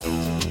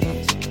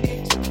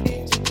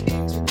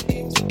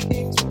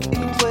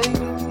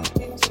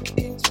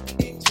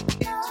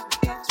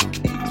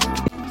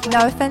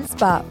No Offence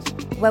But,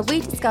 where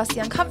we discuss the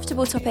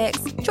uncomfortable topics,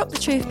 drop the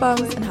truth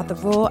bombs, and have the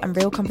raw and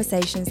real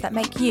conversations that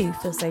make you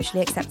feel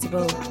socially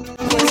acceptable.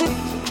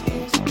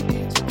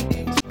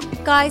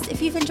 Guys,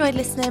 if you've enjoyed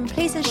listening,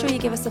 please ensure you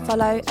give us a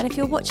follow, and if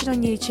you're watching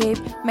on YouTube,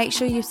 make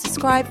sure you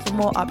subscribe for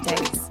more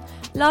updates.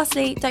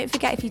 Lastly, don't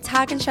forget, if you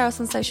tag and share us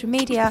on social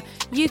media,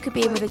 you could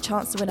be in with a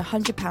chance to win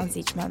 £100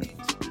 each month.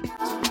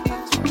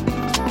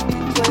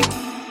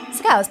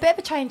 So girls, bit of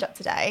a change up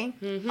today.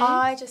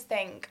 I just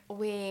think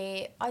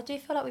I do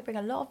feel like we bring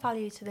a lot of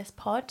value to this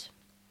pod,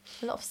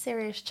 a lot of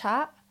serious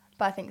chat,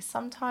 but I think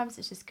sometimes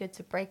it's just good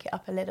to break it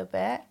up a little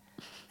bit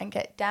and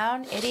get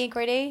down itty and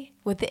gritty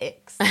with the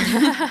icks.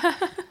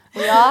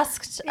 We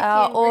asked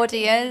our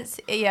audience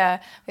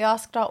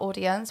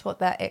what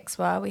their icks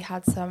were. We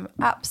had some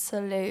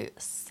absolute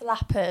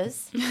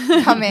slappers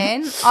come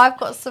in. I've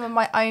got some of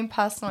my own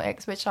personal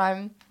icks, which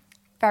I'm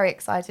very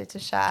excited to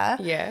share.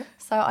 Yeah.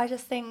 So I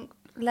just think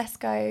let's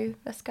go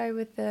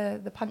with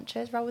the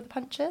punches. Roll with the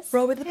punches.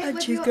 Roll with the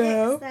punches,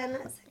 girl. Icks, then.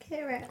 Let's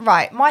hear it.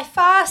 Right, my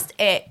first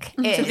ick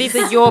is... So these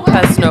are your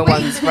personal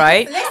ones,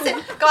 right?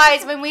 Listen,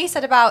 guys, when we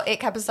said about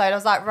ick episode, I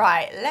was like,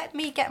 right, let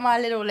me get my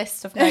little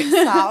list of notes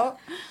out.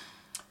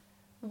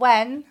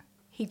 When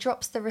he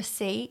drops the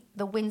receipt,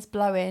 the wind's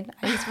blowing,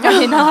 and he's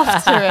running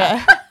after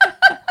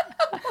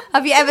it.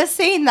 Have you ever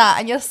seen that?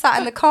 And you're sat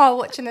in the car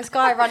watching this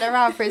guy run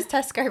around for his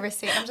Tesco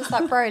receipt. I'm just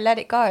like, bro, let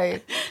it go.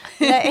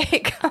 Let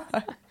it go.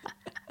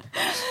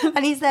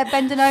 And he's there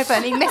bending over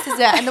and he misses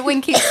it and the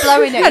wind keeps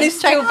blowing it. And he's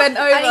still bent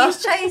over. And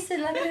he's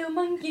chasing like a little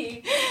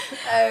monkey.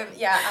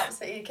 Yeah,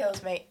 absolutely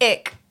kills me.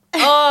 Ick.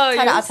 Oh,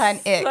 10 out of 10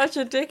 ick. Such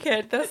a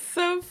dickhead. That's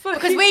so funny.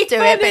 Because we do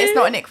it, but it's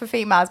not an ick for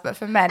females, but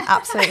for men,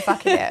 absolutely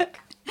fucking ick.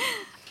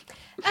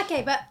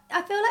 Okay, but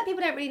I feel like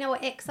people don't really know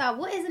what icks are.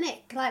 What is an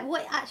ick? Like,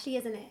 what actually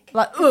is an ick?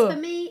 Like, 'Cause ugh. for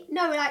me,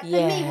 for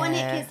me, one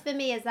ick is for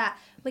me is that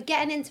we're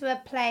getting into a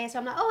play, so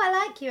I'm like, oh, I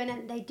like you, and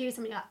then they do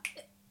something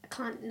like, I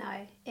can't,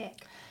 no,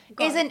 ick.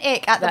 Is an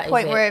ick at the That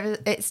point is where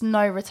it's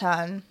no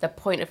return? The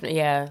point of,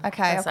 yeah.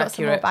 Okay, I've got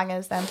some more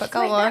bangers then, but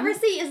go Wait, on. that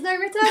receipt is no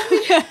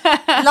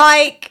return?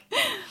 Like,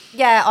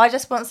 yeah, I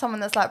just want someone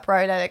that's like,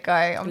 bro, let it go.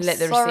 I'm Let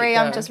the sorry, receipt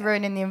go. I'm just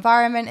ruining the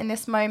environment in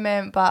this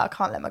moment, but I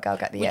can't let my girl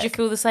get the Would ick. you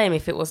feel the same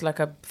if it was like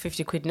a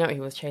 50 quid note he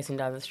was chasing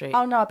down the street?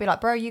 Oh no, I'd be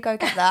like, bro, you go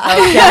get that.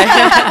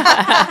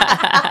 Okay.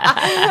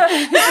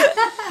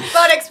 But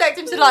I'd expect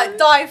him to like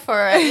die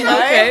for it, you know?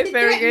 Okay,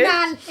 very good.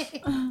 I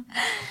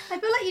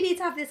feel like you need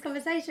to have this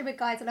conversation with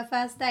guys on a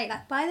first date.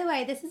 Like, by the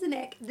way, this is an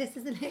ick. This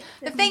is an ick.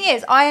 The thing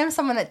is, I am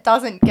someone that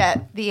doesn't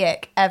get the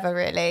ick ever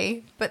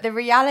really. But the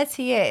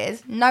reality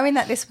is, knowing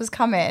that this was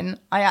coming,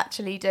 I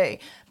actually do.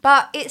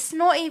 But it's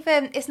not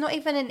even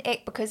an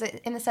ick because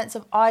in the sense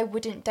of I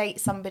wouldn't date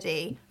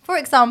somebody. For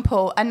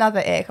example, another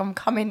ick. I'm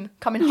coming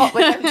hot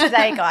with them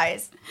today,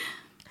 guys.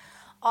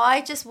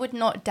 I just would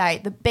not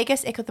date. The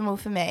biggest ick of them all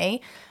for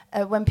me,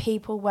 when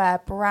people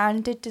wear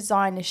branded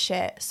designer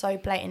shit so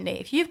blatantly.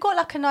 If you've got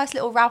like a nice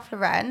little Ralph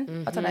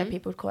Lauren, I don't know if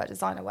people would call it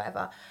designer or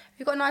whatever. If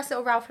you've got a nice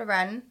little Ralph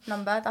Lauren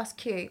number, that's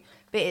cute.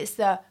 But it's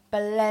the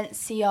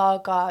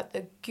Balenciaga,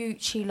 the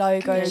Gucci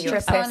logo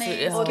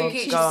dripping, or the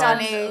Gucci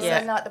Sunnies,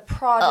 and like the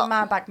Prada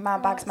man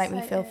bags make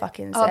me feel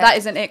fucking sick. Oh, that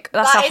is an ick.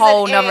 That's That a is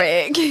whole an nother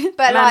ick. ick.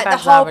 But Man like the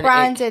bags whole are an ick.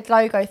 branded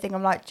logo thing,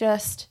 I'm like,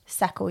 just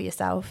settle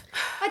yourself.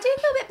 I do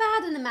feel a bit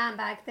bad in the man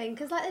bag thing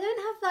because like they don't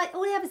have like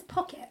all they have is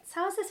pockets.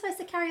 How is they supposed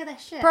to carry all their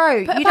shit?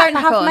 Bro, Put a you don't backpack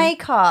have on.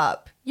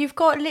 makeup. You've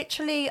got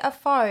literally a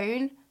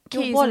phone, Keys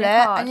your and wallet,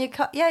 your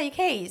card. and your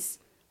keys.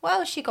 What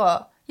else you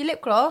got? Your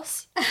lip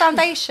gloss, your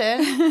foundation,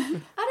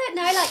 I don't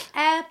know, like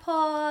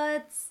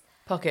AirPods.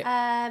 Pocket.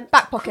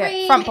 back pocket,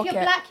 Cream. front If pocket.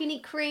 you're black, you need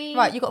cream.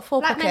 Right, you got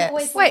 4 Black men pockets.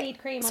 always Wait, need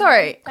cream. sorry,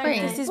 on them, don't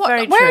cream. they? This is What,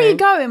 very where are you true.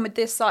 going with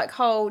this like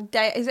whole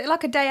day? Is it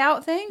like a day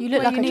out thing? You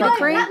look where like a need drug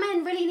cream. Black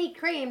men really need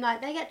cream.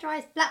 Like they get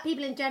dry. Black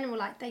people in general,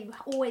 like they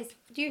always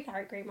do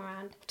carry cream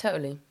around.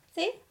 Totally.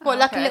 See? What,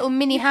 like a okay. little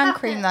mini You hand have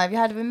cream to- though? Have you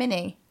heard of a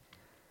mini?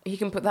 He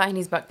can put that in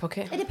his back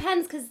pocket. It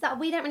depends because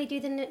we don't really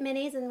do the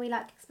minis and we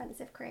like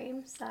expensive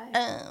cream. So.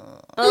 Oh.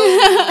 So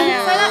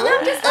like, no,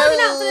 I'm just standing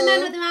out for the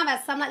men with the man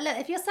bags. So I'm like, look,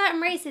 if you're certain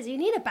races, you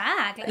need a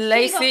bag. Like,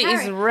 Lacey you got is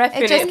carry. repping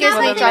It it. just gives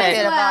for me the drug men.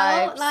 dealer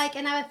well, vibes. like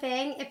another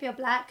thing, if you're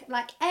black,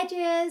 like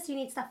edges, you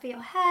need stuff for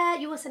your hair.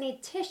 You also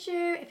need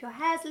tissue if your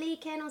hair's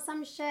leaking or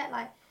some shit.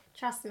 Like,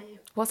 trust me,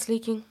 What's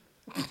leaking?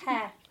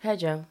 hair. Hair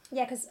gel.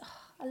 Yeah, because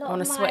a lot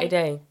On of a my sweaty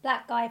day.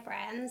 black guy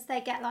friends,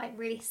 they get like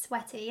really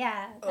sweaty,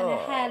 yeah, and their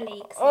hair leaks.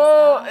 And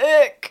Oh, stuff.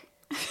 ick.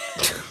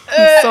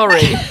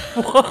 Sorry.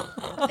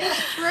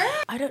 It's true.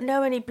 I don't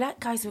know any black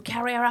guys who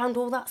carry around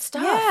all that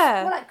stuff.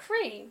 Yeah. Well, like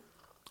cream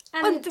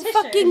and And the tissue.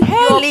 fucking hair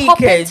You're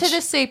popping leakage. to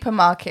the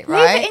supermarket, Leave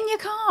right? it in your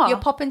car. You're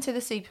popping to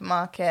the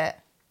supermarket.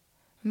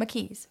 My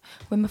keys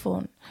with my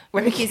phone.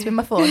 With my keys with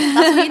my phone.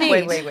 That's what you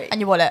need. Wait. And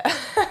your wallet.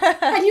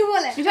 And your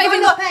wallet. You don't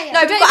even got know- pay.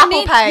 No, You we've don't got Apple even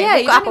need- Pay. yeah,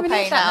 We've you got don't Apple even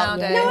Pay need that now.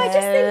 nowadays. No, I just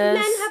think men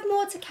Yes. have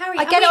more to carry.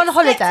 I get it on we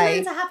expect holiday.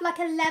 men to have like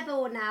a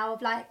level now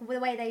of like the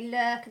way they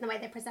look and the way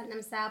they present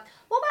themselves.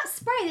 What about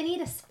spray? They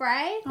need a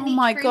spray. They Oh need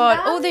my cream god,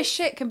 done. all this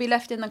shit can be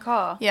left in the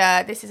car.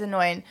 Yeah, this is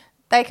annoying.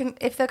 they can,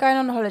 if they're going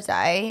on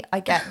holiday, I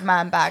get the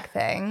man bag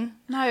thing.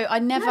 No, I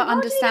never No, why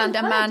would you understand need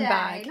a man holiday?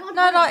 bag. Not on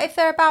No, holiday. like if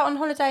they're about on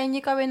holiday and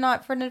you're going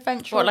like for an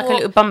adventure. What, like a walk,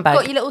 little bum bag?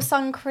 Got your little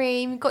sun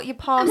cream, got your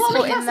And what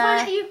passport are in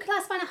there. you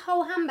classifying a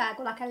whole handbag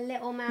or like a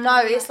little man? No,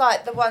 it's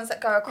like the ones that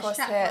go across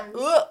strap here. ones.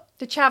 Ugh.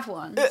 The chav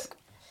ones.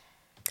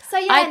 So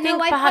yeah, I no,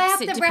 think I perhaps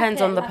have it to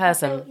depends rep on the it, like, I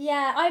person. feel-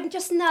 yeah, I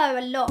just know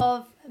a lot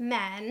of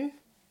men,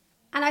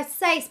 and I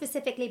say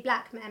specifically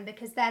black men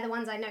because they're the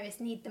ones I notice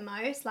need the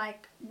most.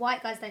 Like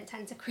white guys don't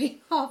tend to cream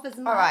half as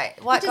much. All right,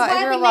 white which guy- is why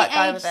if you're I a think white they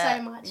guy age with so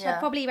it, much. yeah. I'd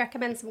probably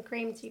recommend some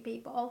cream to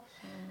people.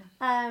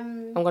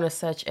 I'm going to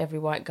search every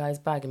white guy's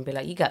bag and be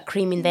like, you got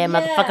cream in there,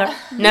 Yeah.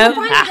 motherfucker? No?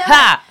 Find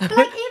Aha! But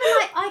like even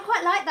like I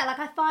quite like that. Like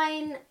I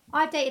find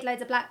I've dated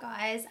loads of black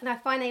guys and I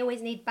find they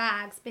always need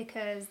bags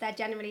because they're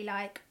generally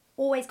like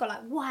always got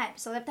like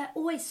wipes or they're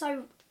always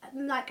so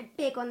like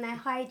big on their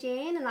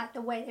hygiene and like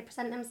the way they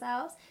present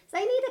themselves. So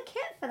they need a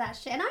kit for that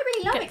shit. And I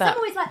really love Get it. 'Cause that. I'm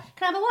always like,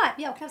 can I have a wipe?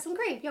 Yo, can I have some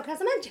cream? Yo, can I have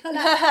some angel?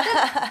 Like,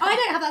 I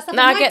don't have that stuff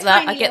No, in I my get that,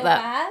 tiny I get little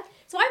that. bag.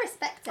 So I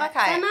respect it.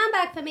 Okay. So a man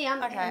bag for me,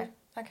 I'm Okay, in.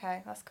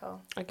 okay, that's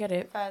cool. I get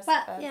it. First,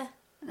 But first. yeah.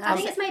 I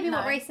think it's maybe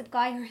what No. race of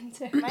guy you're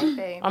into.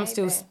 Maybe. I'm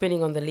still maybe.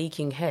 spinning on the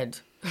leaking head.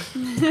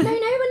 No, when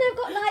they've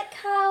got like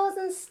curls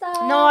and stuff.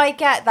 No, I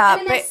get that,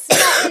 And then but they're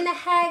sweating, the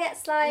hair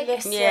gets like...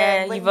 listen,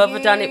 Yeah, when you've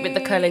overdone it with the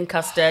you curling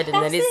custard and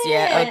then That's it's,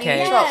 yeah, it, okay.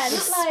 yeah. drop the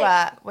not like-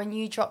 sweat, when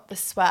you drop the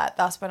sweat,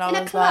 that's when I In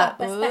a was club,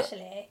 like, ugh.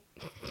 especially.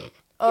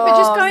 Oh, But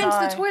just go into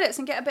no. the toilets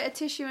and get a bit of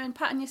tissue and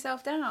patting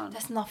yourself down.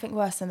 There's nothing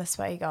worse than a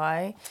sweaty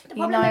guy. The You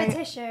problem with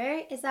know, a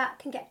tissue is that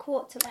can get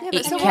caught to it. Yeah, but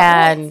And so it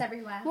can. gets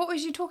everywhere. What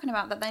was you talking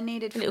about that they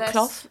needed A for little this?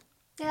 cloth.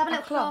 They have a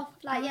little cloth.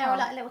 cloth, like yeah, or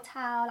like a little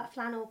towel, like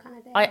flannel kind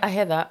of thing. I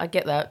hear that. I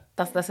get that.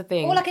 That's a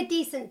thing. Or like a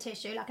decent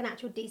tissue, like an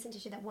actual decent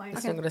tissue that won't.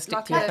 It's not going to stick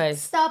like to your a-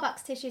 face.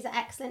 Starbucks tissues are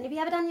excellent. Have you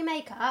ever done your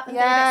makeup and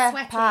Yeah, been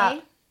a bit pat.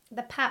 sweaty?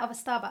 The pat of a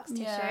Starbucks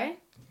tissue. Yeah. See,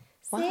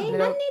 Wow. men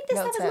Little- need this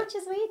little stuff tip. as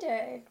much as we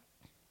do.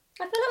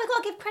 I feel like we've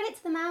got to give credit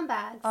to the man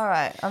bags. all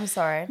right, I'm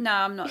sorry. No,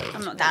 I'm not.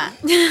 I'm not Nah.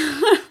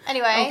 done.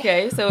 Anyway.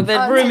 Okay, so the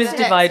on room to is the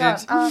next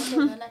divided. one. On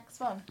to the next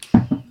one.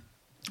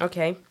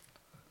 Okay.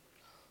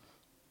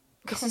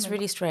 This is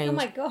really strange. Oh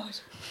my god.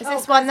 Is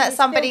this one that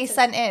somebody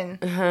sent in?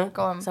 Uh-huh.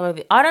 Go on. Some of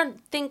the, I don't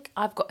think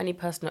I've got any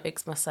personal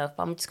icks myself,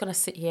 but I'm just going to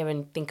sit here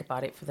and think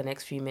about it for the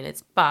next few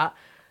minutes. But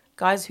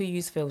guys who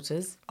use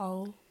filters,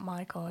 Oh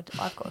my god,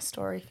 I've got a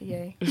story for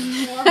you.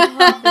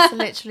 This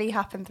literally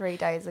happened 3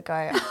 days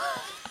ago.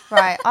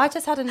 Right, I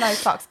just had a no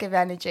fucks give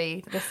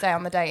energy this day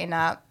on the dating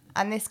app,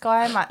 and this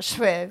guy I matched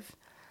with,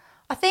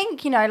 I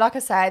think, you know, like I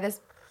say,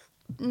 there's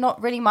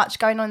not really much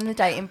going on in the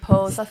dating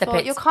pools. I The thought,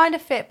 pics. you're kind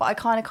of fit, but I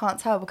kind of can't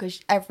tell because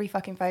every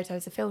fucking photo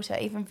is a filter.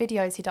 Even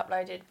videos he'd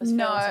uploaded was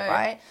No. filter,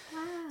 right?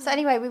 So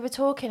anyway, we were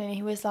talking and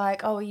he was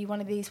like, oh, are you one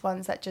of these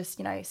ones that just,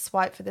 you know,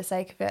 swipe for the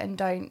sake of it and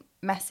don't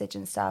message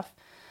and stuff?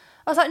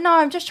 I was like, no,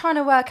 I'm just trying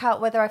to work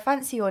out whether I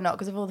fancy you or not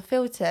because of all the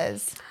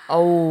filters.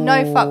 oh,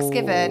 No fucks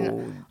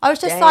given. I was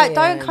just like,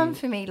 don't damn. come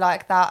for me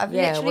like that. I've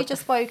Yeah, literally what the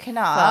just woken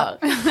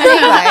up. fuck?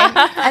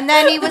 Anyway, and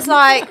then he was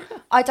like,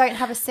 I don't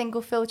have a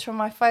single filter on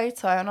my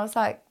photo. And I was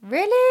like,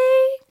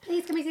 really?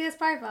 Please, can we see this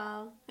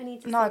profile? I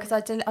need to No, see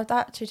because it. I'd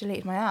actually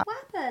deleted my app. What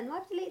happened? Why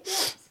did you delete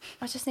this?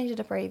 I just needed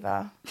a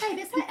breather. Babe,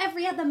 it's like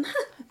every other month.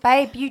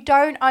 Babe, you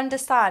don't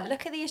understand.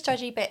 Look at these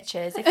judgy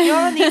bitches. If you're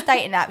on these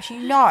dating apps, you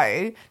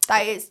know that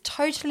it's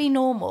totally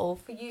normal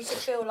for you to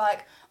feel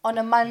like on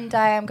a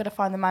Monday, I'm going to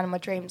find the man of my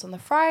dreams. On the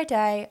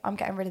Friday, I'm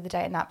getting rid of the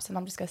dating apps and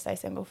I'm just going to stay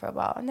single for a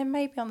while. And then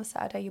maybe on the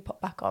Saturday, you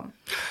pop back on.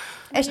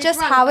 It's You just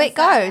drunk how on it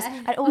goes.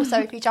 Saturday. And also,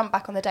 if you jump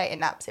back on the dating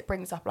apps, it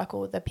brings up like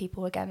all the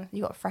people again.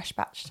 You got a fresh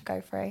batch to go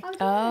through.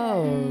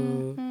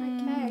 Oh,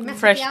 Okay. Mess with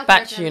fresh the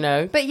batch, algorithm. you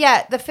know. But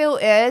yeah, the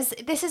filters,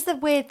 this is the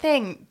weird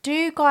thing.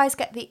 Do guys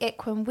get the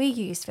ick when we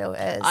use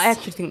filters? I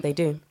actually think they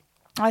do.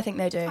 I think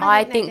they do.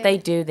 I think think they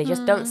they do. They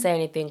just don't say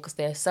anything because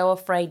they're so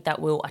afraid that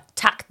we'll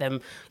attack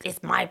them.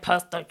 It's my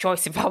personal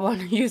choice if I want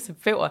to use a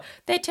filter.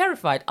 They're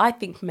terrified. I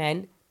think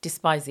men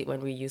despise it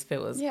when we use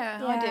filters. Yeah,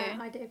 Yeah,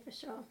 I I do for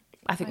sure.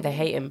 I think they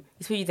hate him.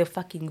 It's really the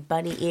fucking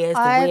bunny ears, the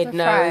I weird have a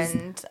nose.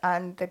 friend,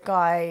 and the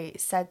guy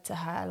said to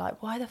her,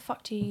 like, "Why the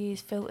fuck do you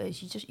use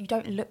filters? You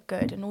don't look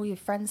good, and all your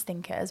friends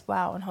think it as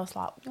well." And I was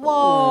like,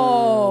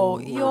 "Whoa,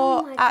 you're!"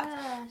 Oh my I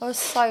gosh. was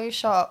so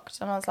shocked,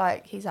 and I was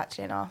like, "He's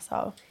actually an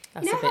arsehole."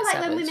 That's You know a bit how like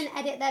savage. when women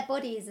edit their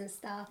bodies and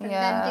stuff and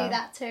Yeah. men do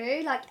that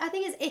too? Like I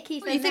think it's icky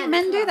for You think men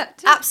men as do well. that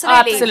too? Absolutely.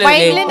 Absolutely.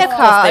 Wayne Of Lineker, course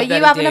are they you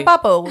bloody having do. a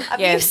bubble? Have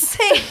Yeah. you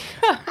seen?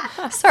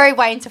 Sorry,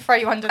 Wayne, to throw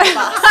you under the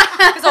bus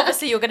because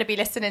obviously you're going to be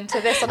listening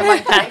to this on a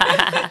Monday.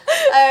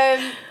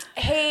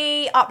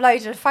 He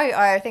uploaded a photo,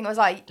 I think it was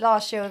like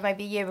last year or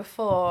maybe a year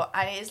before,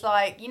 and it's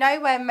like, you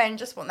know when men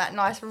just want that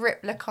nice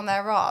rip look on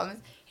their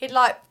arms? He'd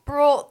like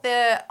brought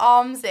the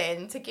arms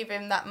in to give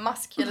him that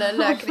muscular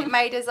look, and it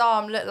made his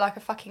arm look like a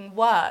fucking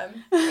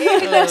worm.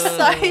 It looks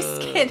so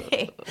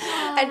skinny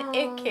and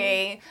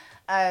icky.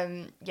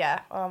 Yeah,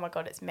 oh my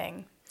god, it's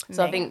Ming.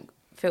 So I Ming. think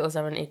filters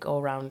are an ick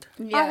all round.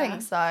 I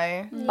think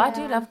so.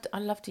 But I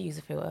love to use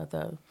a filter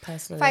though,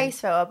 personally. Face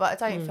filter,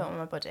 but I don't filter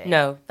my body.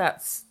 No,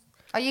 that's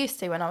I used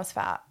to when I was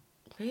fat.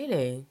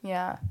 Really?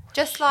 Yeah,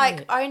 just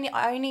like I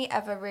only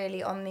ever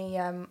really on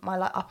the my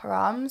like upper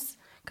arms,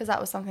 because that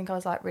was something I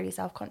was like really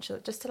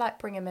self-conscious, just to like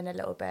bring them in a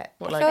little bit.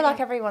 What, I feel like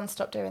everyone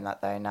stopped doing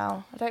that though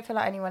now. I don't feel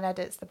like anyone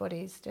edits the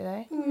bodies, do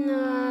they?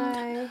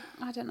 No.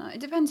 I don't know. It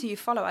depends who you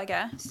follow, I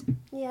guess.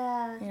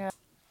 Yeah.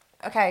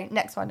 Okay,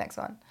 next one.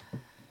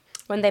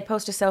 When they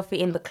post a selfie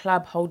in the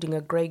club holding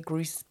a Grey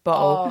Goose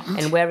bottle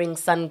and wearing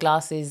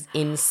sunglasses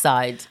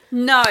inside.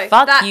 No.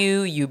 Fuck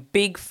you, you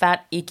big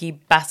fat icky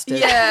bastard.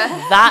 Yeah.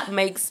 That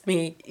makes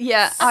me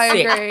Yeah, I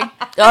sick. agree.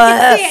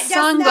 Sunglasses.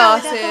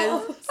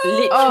 Sunglasses.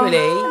 Literally.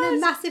 And a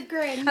massive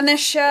grin. And their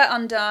shirt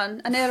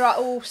undone. And they're like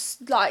all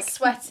like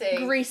Sweaty.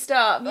 greased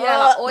up. Yeah,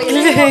 like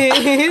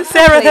oily.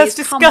 Sarah, that's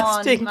Please, come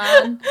on, disgusting.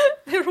 man.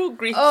 They're all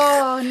greasy.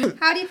 Oh, no.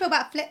 How do you feel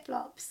about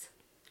flip-flops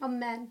on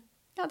men?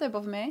 That don't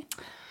bother me.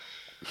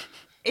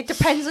 It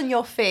depends on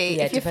your feet.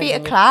 Yeah, if it your depends feet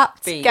on are your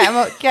clapped, feet.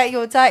 get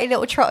your dirty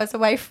little trotters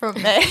away from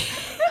me.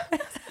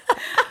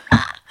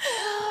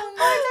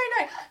 I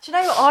don't know. Do you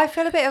know what? I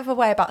feel a bit of a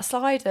way about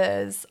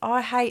sliders.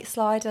 I hate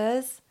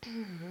sliders.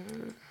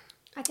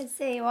 I can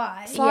see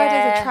why. Sliders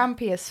Yeah. are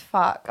trampy as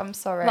fuck. I'm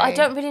sorry. But I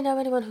don't really know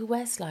anyone who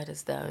wears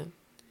sliders though.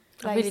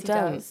 I really Lacey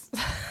don't. does.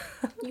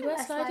 You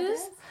wear sliders?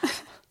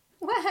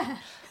 Where?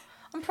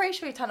 I'm pretty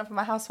sure he turned up at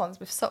my house once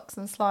with socks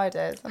and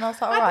sliders, and I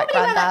was like, I "All right,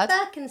 probably wear granddad."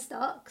 like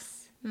Birkenstocks.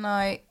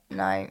 No,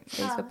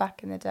 these were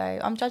back in the day.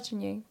 I'm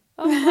judging you.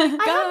 Oh my I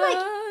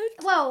have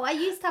god. well, I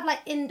used to have like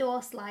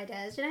indoor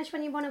sliders. You know,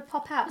 when you want to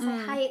pop out. 'Cause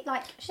I hate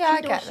like Yeah, I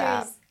indoor get shoes.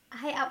 that. I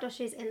hate outdoor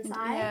shoes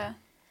inside. Yeah.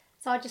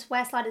 So I just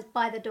wear sliders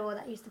by the door.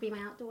 That used to be my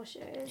outdoor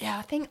shoes. Yeah,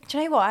 I think. Do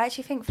you know what? I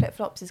actually think flip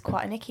flops is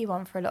quite an icky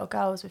one for a lot of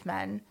girls with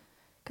men,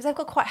 because they've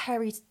got quite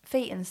hairy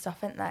feet and stuff,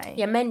 haven't they?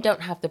 Yeah, men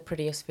don't have the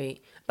prettiest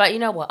feet. But you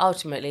know what?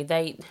 Ultimately,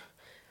 they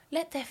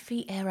let their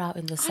feet air out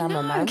in the summer,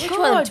 know, man. Which God.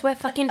 one to wear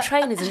fucking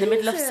trainers in the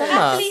middle of summer?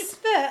 Athlete's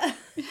foot.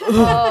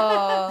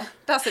 Oh,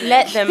 that's a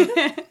Let them.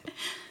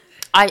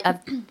 I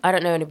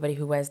don't know anybody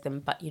who wears them,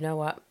 but you know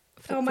what?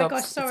 Oh my Flip-flops, gosh,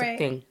 it's a sorry.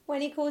 thing.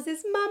 When he calls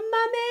his mum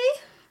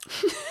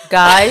mummy.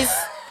 Guys,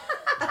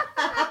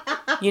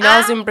 you know I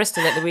was in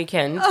Bristol at the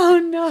weekend. Oh,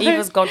 no.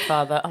 Eva's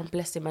godfather. Oh,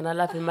 bless him, and I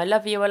love him. I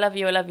love you, I love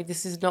you, I love you.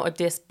 This is not a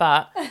diss,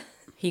 but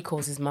he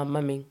calls his mum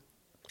mummy.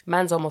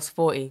 Man's almost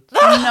 40. No.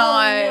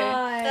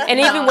 And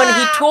even when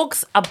he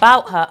talks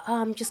about her,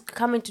 I'm just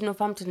coming to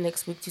Northampton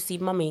next week to see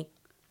mummy.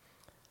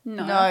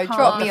 No, No, I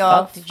drop can't. me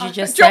off. Did you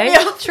just Drop say? me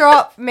off.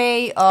 Drop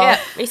me off. Yeah,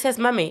 he says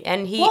mummy,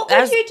 and he. What would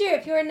as- you do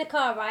if you're in the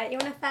car, right?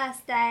 You're on a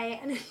first day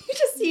and you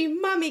just see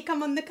mummy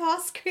come on the car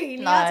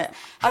screen. No, You're just,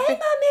 I'd hey, be-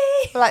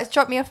 mummy. But, like,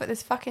 drop me off at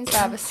this fucking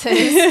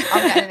services.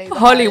 I'm getting an Uber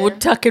Hollywood home.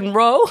 tuck and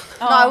roll.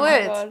 No, I Oh my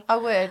would. God. I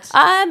would.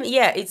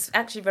 Yeah, it's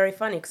actually very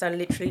funny because I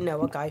literally know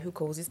a guy who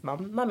calls his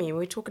mum mummy. And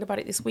we were talking about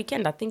it this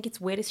weekend. I think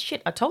it's weird as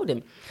shit. I told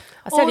him.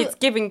 I said it's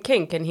giving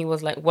kink, and he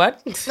was like,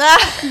 "What?" I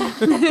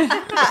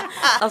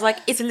was like,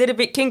 "It's a little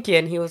bit kinky,"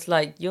 and he was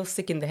like, "You're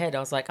sick in the head." I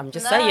was like, "I'm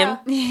just saying,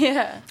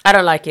 Yeah. I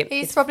don't like it."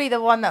 He's probably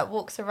the one that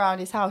walks around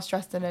his house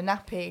dressed in a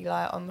nappy,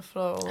 like on the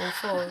floor, all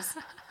fours.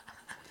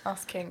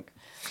 That's kink.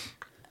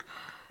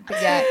 But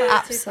yeah,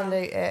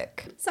 absolute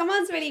ick.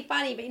 Someone's really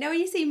funny, but you know when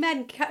you see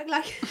men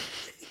like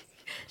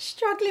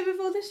struggling with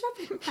all the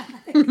shopping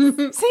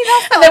bags. See,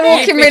 that's And they're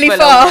walking really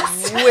People are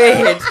fast.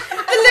 Weird.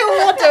 the little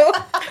waddle.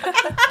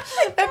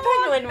 The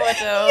penguin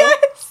waddle.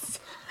 Yes.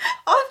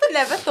 I've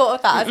never thought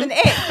of that as an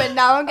ick, but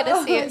now I'm going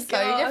to see it so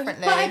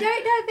differently. But I don't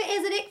know if it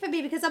is an ick for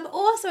me because I'm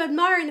also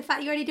admiring the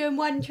fact you're only doing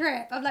one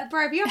trip. I'm like,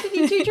 bro, if you have to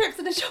do 2 trips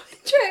on a shopping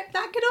trip,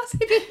 that could also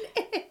be an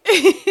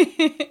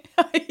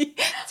ick.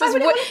 Just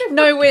wouldn't want to-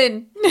 no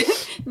win.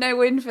 No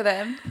win for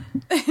them.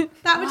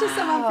 That was just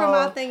someone from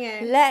our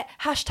thingy.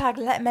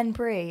 Let men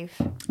breathe.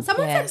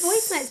 Someone Yes. sent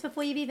voice notes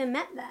before you've even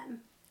met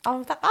them.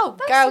 Oh, That's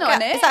girl, not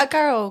an is ick. that a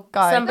girl?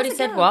 Guy? Somebody That's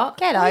a said girl. what?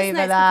 Get Voice over notes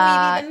before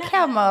that. you've even met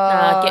Come them.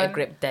 on. Get a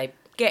grip, Dave.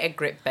 Get a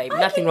grip, babe. I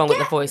Nothing can wrong with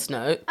the get- voice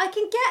note. I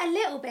can get a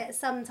little bit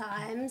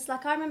sometimes.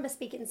 Like, I remember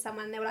speaking to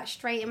someone and they were like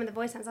straight in with the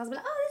voice notes. I was like,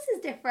 oh, this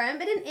is different.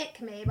 But it didn't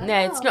ick me. But No,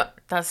 oh. it's not.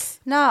 That's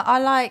No, I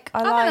like. I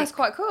think that's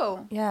quite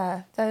cool.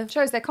 Yeah,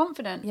 Shows they're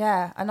confident.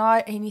 yeah, and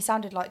he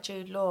sounded like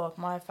Jude Law,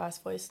 my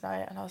first voice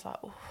note, and I was like,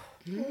 oh,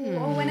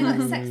 Or when I got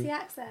the sexy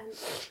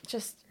accent.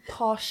 just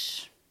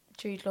posh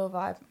Jude Law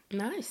vibe.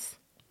 nice.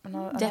 And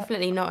I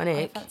Definitely not an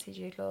I ick. fancy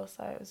Jude Law,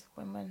 so it was a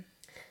win-win.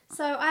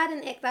 So I had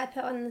an ick that I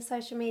put on the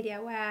social media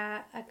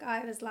where a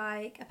guy was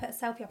like, I put a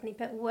selfie up and he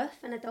put woof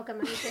and a dog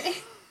emoji.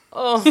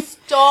 Oh,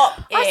 Stop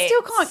it! I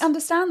still can't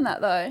understand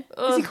that though.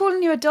 Is he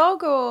calling you a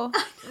dog or?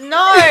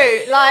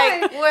 No,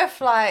 like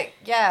with like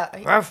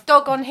Ruff.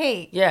 dog on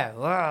heat. yeah.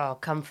 Well, I'll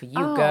come for you,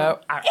 Oh.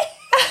 girl.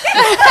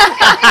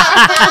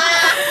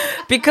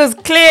 Because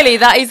clearly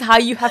that is how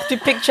you have to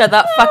picture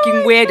that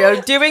fucking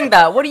weirdo doing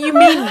that. What do you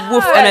mean,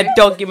 woof and a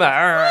dog?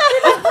 I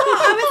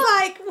was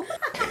like,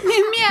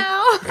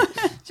 Meow.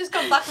 Just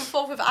gone back and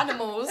forth with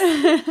animals.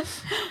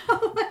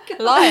 oh my God.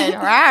 Lion,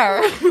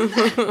 rawr.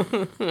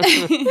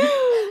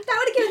 That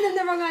would have given them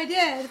the wrong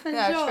idea, for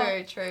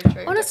Yeah, sure.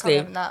 true. Honestly.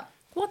 That.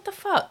 What the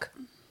fuck?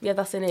 Yeah,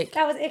 that's an ick.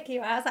 That was icky,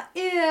 right? I was like,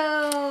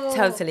 ew.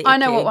 Totally icky. I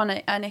know what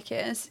an ick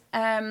is.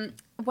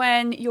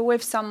 When you're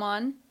with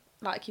someone,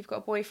 like you've got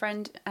a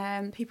boyfriend,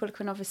 people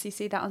can obviously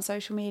see that on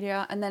social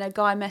media, and then a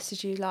guy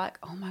messages you like,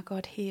 oh my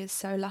God, he is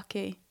so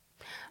lucky.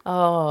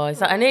 Oh, is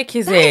that an ick,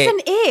 is That it? is an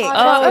ick.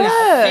 Oh,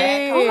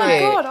 Ugh. Oh my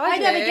God, I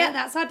do. never get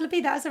that, so I'd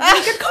be that. That's a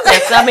really good comment.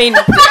 Yes, I mean,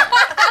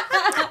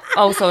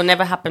 also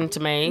never happened to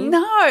me.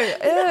 No,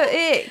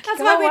 ick. That's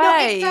Go why we're not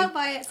away. icked out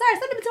by it. Sorry,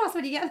 send them to us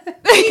when you get them.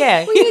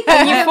 Okay.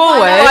 Can you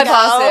forward?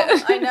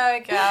 Bypass it. I know,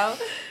 girl.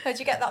 Did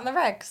you get that on the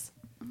regs?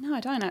 No, I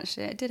don't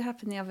actually. It did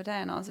happen the other day,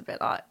 and I was a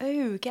bit like,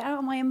 "Ooh, get out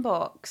of my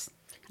inbox."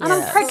 And I'm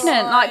Yes.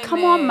 pregnant. Like,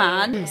 come on,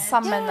 man.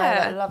 Some men know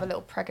Yeah. that love a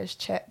little preggish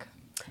chick.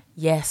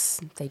 Yes,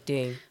 they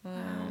do.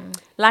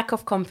 Lack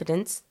of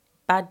confidence,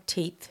 bad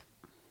teeth.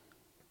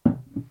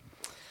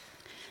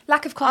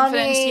 Lack of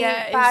confidence. I mean,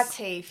 yeah. bad is-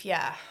 teeth,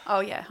 yeah. Oh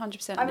yeah,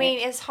 100%. I mean,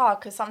 it's hard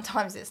because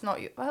sometimes it's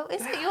not your... Well,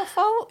 is it your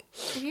fault?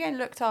 If you ain't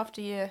looked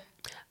after your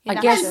I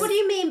natural- guess- What do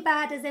you mean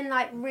bad as in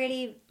like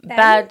really bent?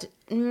 Bad.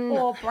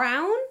 Or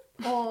brown?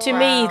 Or To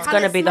me, it's Colour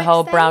going to be the smoke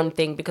whole stain? brown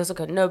thing because,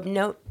 okay,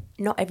 no,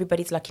 not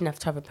everybody's lucky enough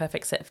to have a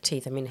perfect set of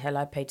teeth. I mean, hell,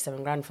 I paid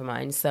 $7,000 for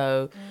mine.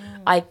 So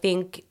I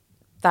think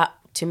that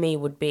to me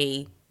would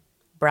be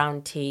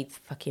brown teeth,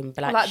 fucking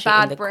black Like shit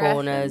bad in the breath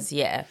corners.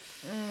 Yeah.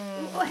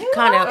 Well, who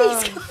Kind are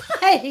of- these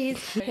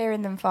guys?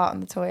 Hearing them fart on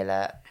the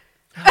toilet.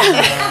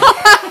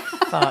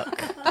 Fuck.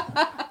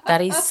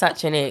 That is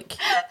such an ick.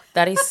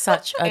 That is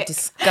such a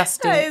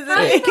disgusting That is an How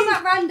do you ick. feel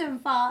about random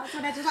farts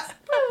when they're just like...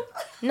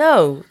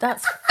 No,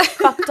 that's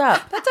fucked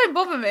up. that don't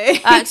bother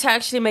me. It's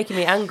actually making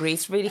me angry.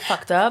 It's really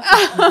fucked up.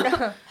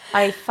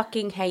 I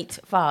fucking hate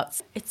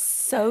farts. It's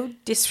so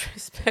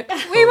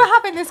disrespectful. We were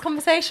having this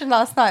conversation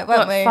last night, weren't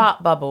What, we?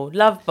 fart bubble,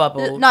 love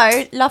bubble,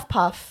 No, love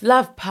puff.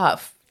 love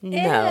puff.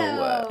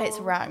 No. Ew. It's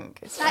rank.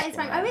 It's That is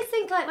fucking right. I always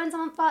think like when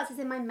someone farts it's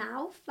in my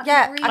mouth. Like,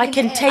 Yeah, I'm I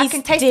can breathing it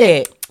in. taste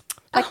it.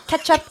 like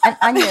ketchup and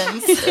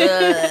onions.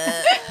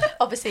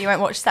 Obviously, you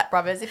won't watch Step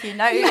Brothers if you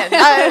know. You don't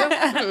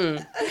know.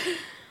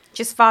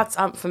 Just farts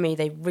aren't for me.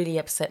 They really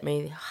upset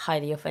me. They're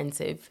highly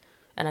offensive.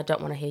 And I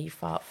don't want to hear you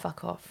fart.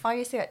 Fuck off. I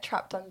used to get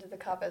trapped under the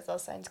covers. I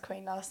was saying to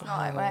Queen last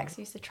night. My ex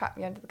used to trap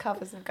me under the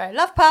covers and go,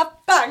 love puff,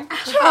 bang,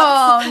 trap.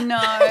 Oh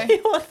no.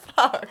 You're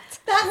fucked.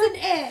 That's an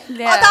it.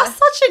 Yeah. Oh, that's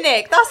such an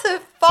ick. That's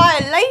a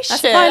violation.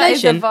 That's a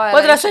violation.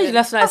 What did I say to you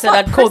last night? I said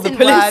I'd call the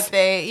police.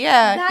 Worthy.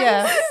 Yeah, That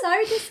yeah. is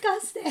so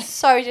disgusting.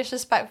 So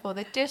disrespectful.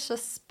 The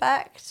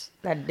disrespect.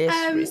 That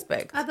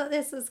disrespect. I thought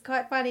this was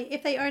quite funny.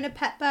 If they own a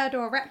pet bird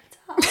or a reptile.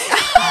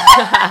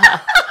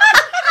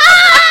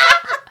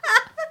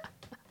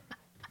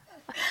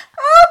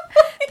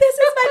 This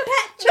is my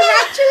pet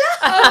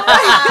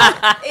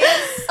tarantula.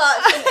 It's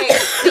such an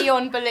ick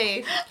beyond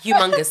belief.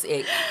 Humongous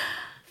ick.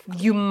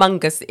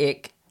 Humongous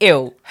ick.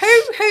 Ew.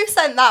 Who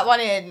sent that one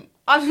in?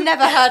 I've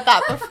never heard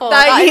that before. They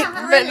That is need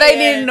an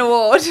brilliant.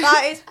 award.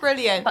 That is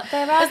brilliant. But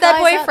there are Was their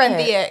guys out boyfriend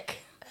there. the ick?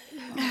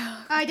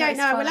 I don't That's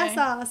know. Well, funny. let's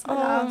ask. We'll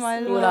Oh ask.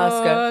 my We'll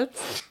ask her. lord.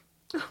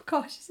 Oh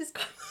gosh, this is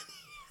quite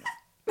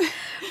funny.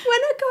 When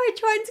a guy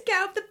trying to get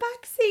out of the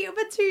back seat of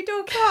a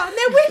two-door car and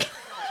they're wiggling.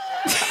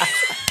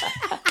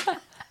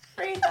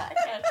 Read that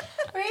again.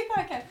 Read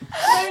that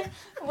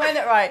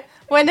again.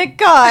 When a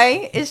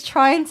guy is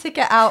trying to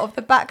get out of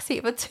the back seat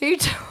of a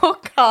two-door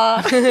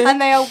car and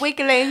they are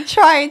wiggling,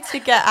 trying to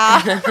get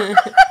out.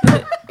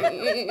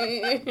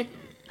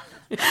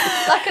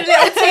 Like a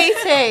little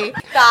TT.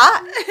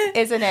 That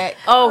is an ick.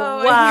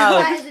 Oh, wow.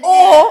 That is an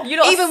Or You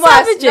lot are even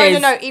worse.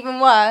 savages. No, even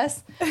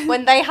worse.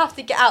 When they have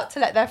to get out to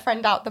let their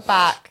friend out the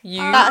back.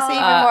 You That's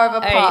even are more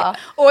of a a- par.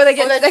 Or they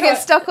get they're they try-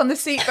 get stuck on the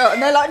seatbelt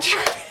and they're like,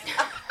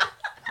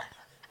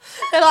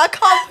 They're like, I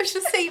can't push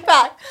the seat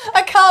back.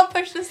 I can't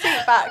push the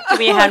seat back. Give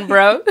me a hand,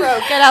 bro. Bro,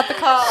 get out the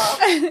car.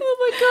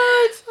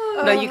 Oh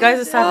my god. No, you guys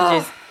are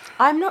savages.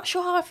 I'm not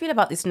sure how I feel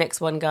about this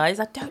next one, guys.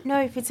 I don't know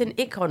if it's an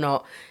ick or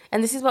not.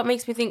 And this is what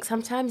makes me think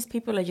sometimes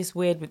people are just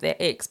weird with their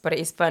icks, but it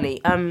is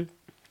funny.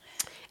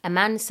 A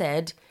man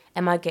said,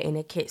 am I getting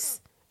a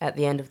kiss at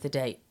the end of the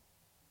date?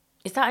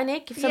 Is that an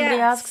ick? If somebody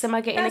Yes. asks, am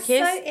I getting That's a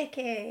kiss? so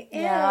icky.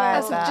 Ew. Yeah, I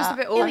that's that. just a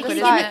bit I'm awkward, just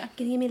isn't like, it?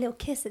 Can you give me a little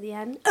kiss at the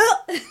end?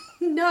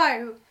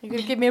 No. You're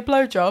going to give me a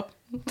blowjob?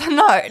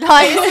 No, like,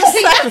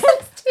 it's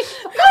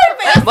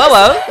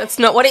Whoa, that's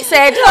not what it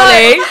said,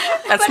 Holly.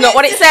 That's not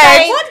what it said.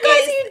 same. What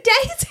guys are you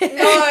dating?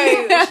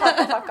 No, shut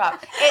the fuck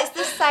up. It's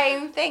the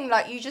same thing.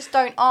 Like, you just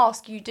don't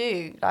ask, you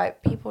do.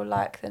 Like, people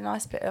like the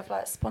nice bit of,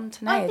 like, I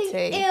spontaneity.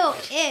 think ew,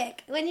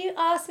 ick. When you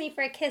ask me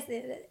for a kiss,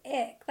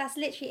 ick. That's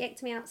literally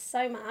icked me out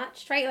so much.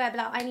 Straight away, I'd be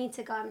like, I need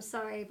to go. I'm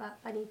sorry, but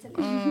I need to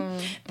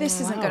leave. this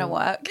isn't going to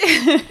work.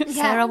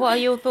 Sarah, what are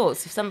your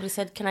thoughts? If somebody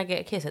said, can I get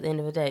a kiss at the end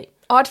of a date?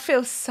 I'd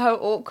feel so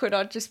awkward.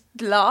 I'd just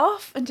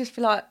laugh and just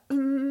be like,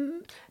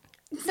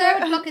 Sarah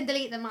would block and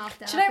delete them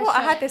after. Do you know for what?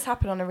 I sure. had this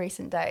happen on a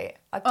recent date.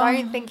 I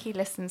don't think he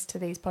listens to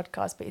these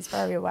podcasts, but he's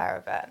very aware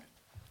of it.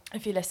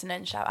 If you listen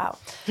in, shout out.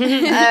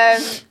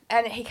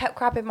 And he kept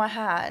grabbing my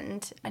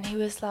hand and he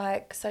was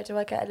like, so do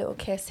I get a little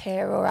kiss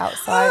here or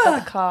outside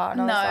of the car?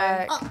 And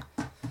I was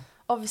like,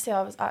 obviously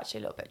I was actually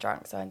a little bit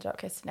drunk, so I ended up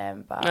kissing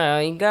him. But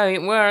There you go,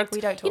 it worked.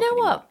 we don't talk You know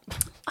anymore.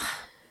 what?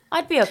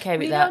 I'd be okay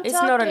with We that. don't It's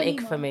talk not an ick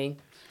anymore. for me.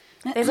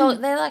 There's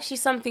actually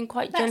something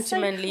quite That's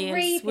gentlemanly so and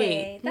creepy.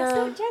 sweet. That's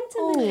No. not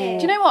gentlemanly.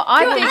 Do you know what?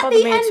 I I don't think At bother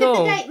the me end at of the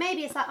all. date,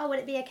 maybe it's like, oh, would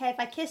it be okay if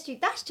I kissed you?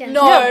 That's No,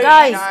 gentlemanly.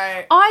 guys.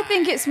 no. I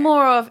think it's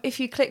more of if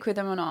you click with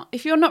them or not.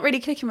 If you're not really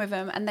clicking with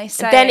them and they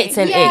say, Then it's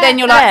an Yeah, ick. then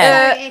you're that's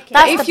like, very icky.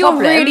 That's if the you're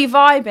problem. really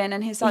vibing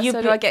and he's like, You'd so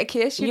be- do I get a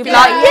kiss? You'd you'd be be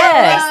like, like,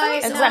 yeah. yes,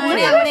 no, exactly. no,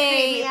 That no, would creep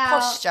me be out.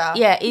 posture.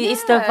 Yeah,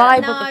 it's the Yeah.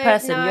 vibe No, of the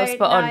person. no, You're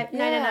spot on.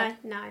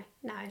 No.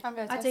 I'm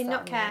gonna I test do that not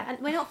on care. you. And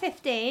we're not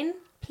 15.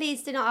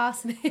 Please do not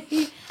ask me.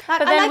 Like,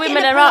 But I then like it in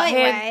women a are out polite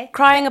here way.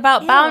 crying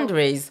about Ew.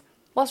 boundaries.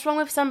 What's wrong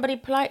with somebody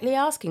politely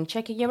asking,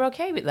 checking you're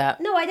okay with that?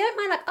 No, I don't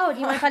mind. Like, oh, do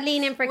you mind if I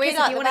lean in for a We kiss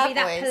like if you the want to be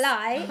bad that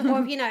boys. polite,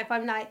 or if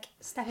I'm like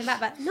stepping back,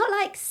 but not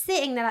like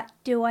sitting there. Like,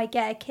 do I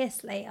get a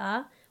kiss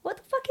later? What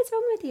the fuck is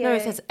wrong with you? No,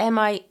 it says,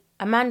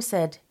 a man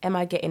said, am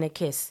I getting a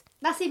kiss?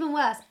 That's even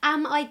worse.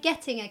 Am I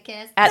getting a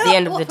kiss At the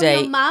end of What, the from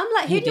your day, mum?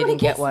 Like, who you do you want didn't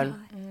to get kiss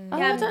one. by?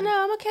 Oh, I don't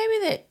know. I'm okay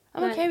with it.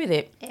 I'm No. okay with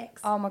it.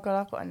 Icks. Oh my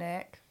god, I've got a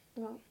nick.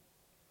 Well,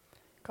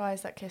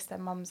 Guys that kiss their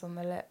mums on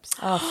the lips.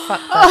 Oh,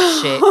 fuck that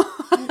shit. no.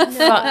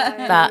 Fuck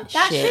that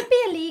That shit. should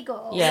be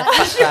illegal. Yeah, Like,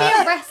 fuck you should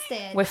that. be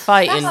arrested. We're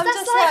fighting. That's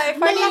just like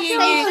like, if only you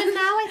molestation knew-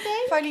 now, I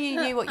think. If only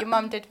you knew what your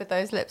mum did with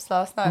those lips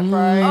last night, bro.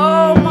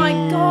 Oh my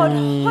God,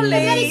 And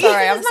then he Holly. kisses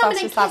Sorry, I'm his mum and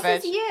such then a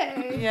savage. kisses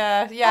you.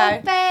 Yeah, Oh, yeah.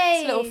 babe.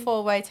 It's a little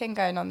four-way thing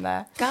going on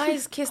there.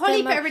 Guys, kiss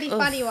Holly them put a up. really Ugh.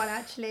 funny one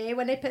actually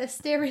when they put a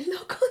steering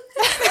lock on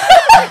there.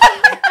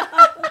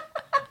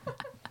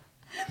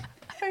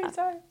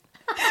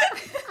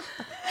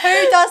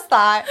 Who does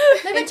that?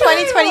 but In do you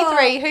know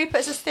 2023, who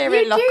puts a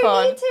steering You lock do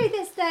on? need to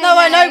this day. No,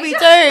 I know mate. we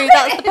do.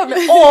 That's the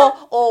problem.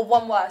 Or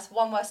one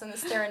worse than the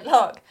steering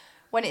lock.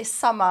 When it's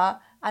summer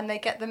and they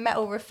get the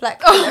metal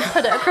reflector and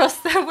put it across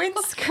the Yeah,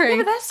 windscreen.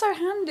 but that's so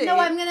handy. No,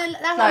 I'm gonna. ick.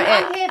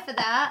 I'm here for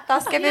that.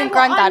 That's You giving know what?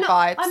 granddad I'm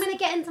vibes. I'm gonna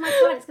get into my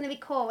client. It's gonna be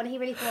cool, and he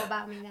really thought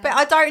about me. Then. But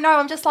I don't know.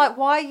 I'm just like,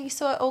 why are you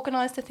so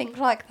organised to think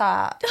like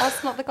that?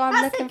 That's not the guy I'm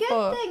that's a looking good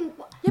for. thing.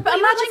 Yeah, but you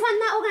imagine- imagine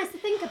that organised to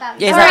think about.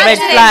 Yeah, is you. that red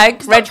Actually,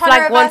 flag? stop Red trying to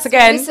flag once reverse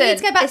again. it. We need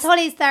to go back to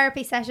Holly's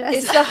therapy session.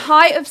 It's the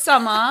height of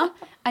summer,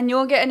 and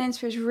you're getting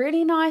into this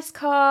really nice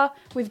car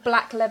with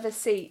black leather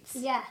seats.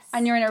 Yes.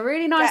 And you're in a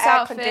really Get nice air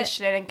outfit.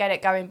 conditioning and get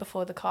it going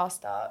before the car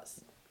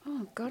starts.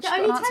 Oh God, The she's got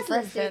only an answer for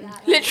Teslas do everything.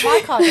 that. Literally,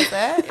 my car does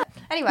it.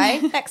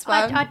 Anyway, next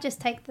one. I'd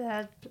just take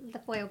the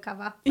foil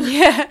cover.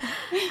 Yeah.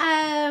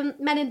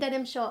 Men in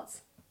denim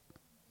shorts.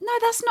 No,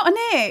 that's not an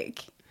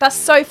ick. That's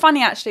so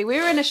funny, actually. We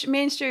were in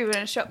me and Stu were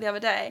in a shop the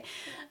other day,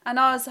 and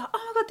I was like, "Oh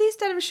my God, these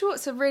denim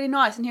shorts are really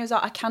nice." And he was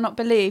like, "I cannot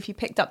believe you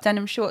picked up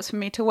denim shorts for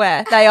me to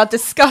wear. They are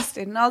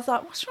disgusting." And I was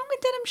like, "What's wrong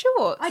with denim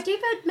shorts?" I do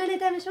feel men in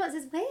denim shorts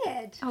is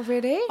weird. Oh,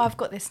 really? I've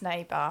got this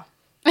neighbour.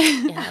 Yeah,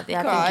 I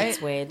think Right.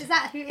 it's weird. Is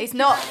that who? It's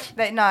not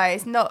that. No,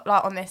 it's not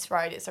like on this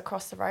road. It's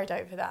across the road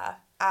over there.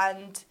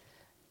 And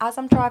as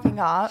I'm driving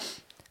up,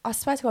 I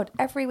swear to God,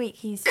 every week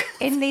he's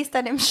in these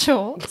denim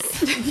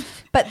shorts,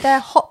 but they're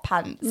hot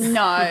pants.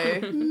 No.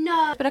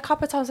 No. But a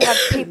couple of times I've had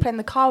people in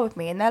the car with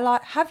me, and they're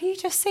like, "Have you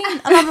just seen?"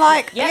 And I'm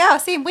like, "Yeah, I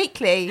see him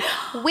weekly."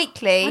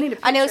 I need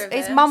a And picture of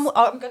his this. mum.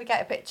 Oh, I'm gonna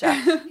get a picture.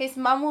 His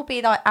mum will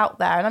be like out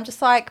there, and I'm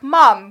just like,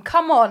 "Mum,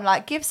 come on,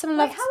 like give some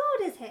love." Wait,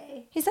 how old is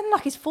he? He's in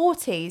like his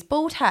 40s,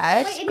 bald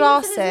head, Wait, and he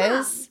lives with his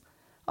glasses.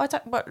 I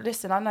don't. Well,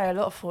 listen, I know a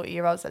lot of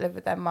 40-year-olds that live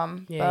with their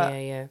mum. Yeah, but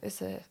yeah. It's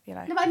a, you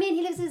know. No, but I mean,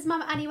 he lives with his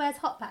mum and he wears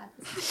hot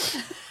pants.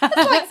 It's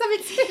like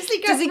something seriously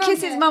going Does he on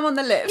kiss here. his mum on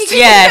the lips?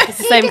 Yeah, it's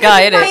the same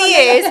guy, isn't it? He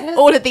is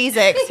all of these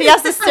Icks. He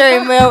has the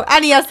steering wheel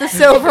and he has the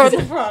silver on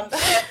the front.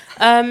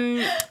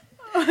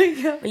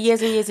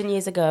 Years and years and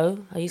years ago,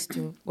 I used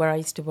to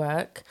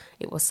work.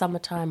 It was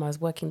summertime. I was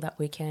working that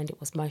weekend. It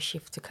was my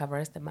shift to cover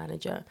as the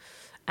manager,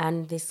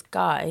 and this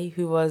guy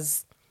who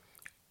was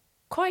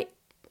quite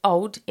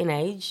old in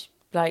age,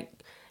 like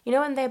you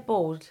know when they're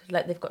bald,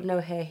 like they've got no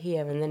hair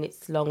here and then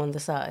it's long on the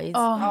sides,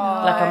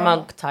 like a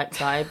monk type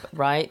vibe,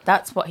 right?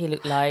 That's what he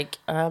looked like.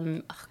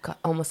 I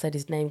almost said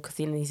his name because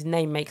his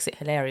name makes it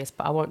hilarious,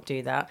 but I won't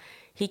do that.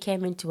 He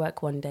came into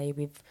work one day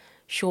with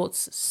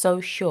shorts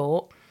so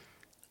short.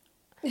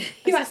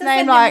 You had to name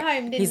send like him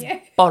home, didn't His you?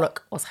 bollock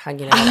was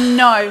hanging out.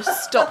 No,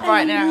 stop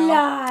right now.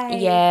 Lie.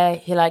 Yeah,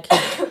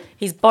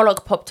 his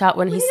bollock popped out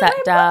when he you sat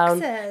wearing down.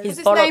 boxers? Is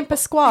his name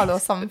Pasquale or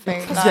something?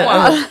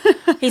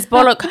 His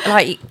bollock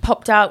like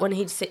popped out when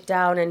he'd sit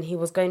down, and he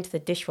was going to the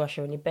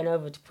dishwasher, and he bent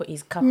over to put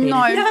his cup in.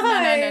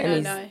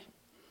 No.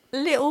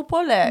 Little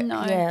bollock.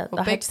 No. Yeah, Or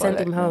I big had to send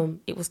him bollock.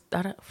 home. It was.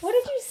 I don't. What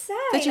did you say?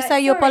 Did you Like,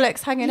 say your sorry.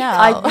 bollock's hanging out?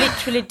 I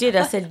literally did.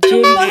 I said,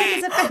 Jim. Bollock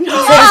is offending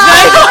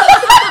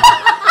you.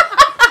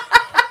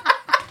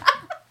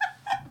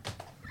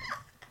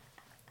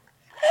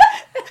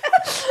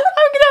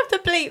 I'm gonna have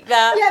to bleep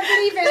that. Yeah,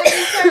 believe it.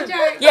 It's so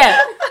joke. Yeah,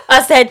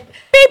 I said,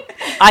 beep.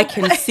 I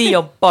can see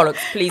your bollocks.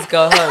 Please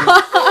go home.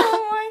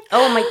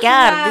 Oh my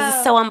god, this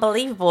is so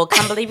unbelievable.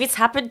 Can't believe it's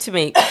happened to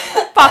me.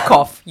 Fuck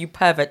off, you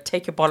pervert.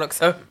 Take your bollocks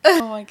home.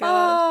 Oh my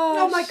God.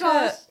 Oh my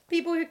gosh.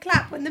 People who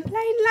clap when the plane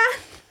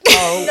lands.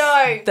 Oh,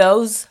 No.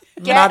 those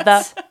Get-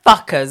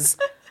 motherfuckers.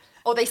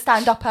 Or they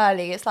stand up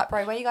early. It's like,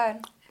 bro, where you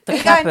going? The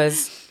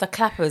clappers. The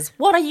clappers.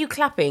 What are you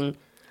clapping?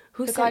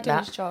 Who The guy said doing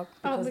that? his job.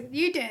 Oh,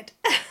 you did.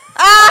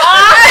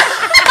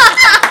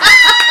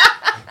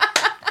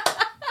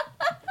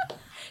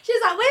 She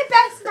was like, we're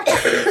best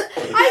friends.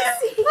 I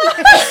see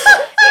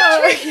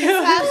you.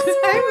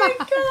 so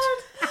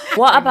much.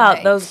 What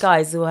about those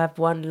guys who have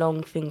one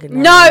long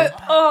fingernail? No.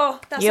 Oh,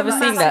 that's You ever a seen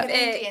massive that? An ick.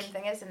 Indian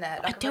thing, isn't it? I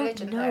Like a don't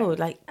religion know. thing.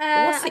 Like,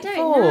 what's I it don't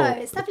for? know.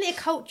 It's definitely a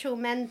cultural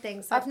men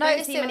thing. So I've I don't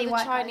noticed see it many with the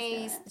white guys do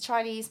Chinese. it. The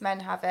Chinese men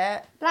have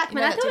it. Black You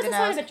men. know I that thought it do was the a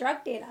sign of nails? a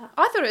drug dealer.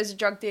 I thought it was a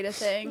drug dealer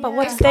thing. But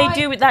what Yeah. do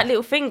they do with that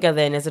little finger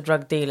then as a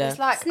drug dealer? It's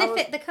like Sniff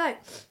it, the coat.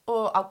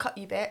 or I'll cut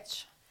you,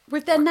 bitch.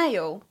 With their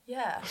nail.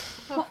 Yeah.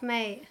 Oh,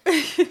 mate. Who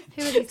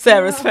are these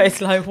Sarah's people? face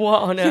like,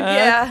 what on earth?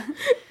 Yeah.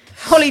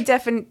 Holly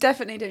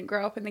definitely didn't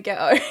grow up in the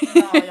ghetto.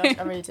 No,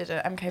 I really did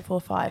it.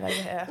 MK45 over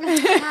here.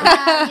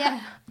 Yeah.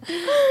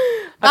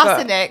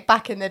 That's an ick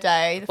back in the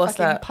day. The What's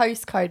fucking that?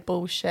 postcode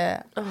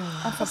bullshit.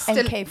 I'm from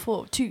Still-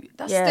 MK42.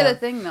 That's Yeah. still a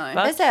thing though.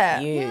 Fuck Is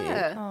it? you.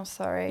 Yeah. Oh,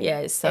 sorry. Yeah,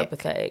 it's so Ick.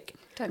 pathetic.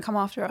 Don't come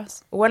after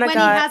us. When a When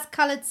guy... he has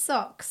coloured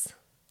socks.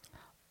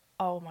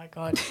 Oh my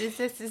god. Is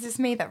this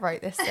me that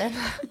wrote this in?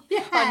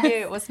 Yes. I knew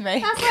it was me.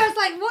 That's why I was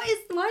like,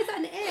 why is that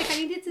an ick? I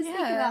needed to speak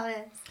about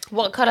this.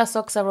 What colour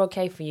socks are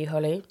okay for you,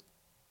 Holly?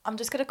 I'm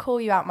just going to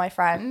call you out, my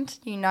friend.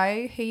 You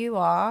know who you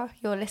are.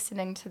 You're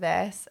listening to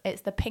this.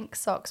 It's the pink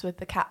socks with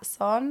the cats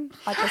on.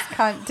 I just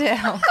can't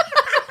deal.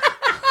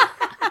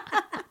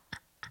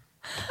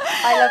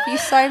 I love you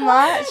so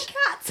much.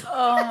 Cat.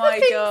 Oh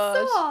my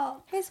god.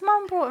 Sock. His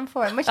mum brought him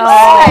for him, which is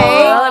Oh, sweet.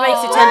 that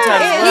makes it 10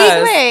 times It's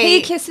worse. sweet.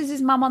 He kisses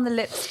his mum on the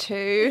lips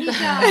too. He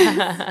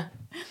does.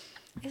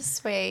 It's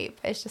sweet.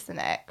 But it's just an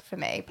ick for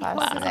me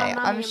personally. Wow. Mummy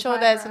I'm and sure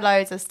there's private.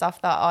 loads of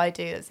stuff that I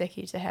do that's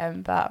icky to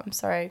him, but I'm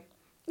sorry.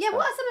 Yeah,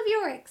 what are some of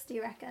your icks, do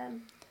you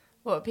reckon?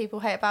 What people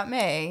hate about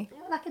me?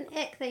 Like an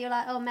ick that you're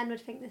like, oh, men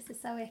would think this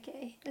is so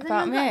icky. Has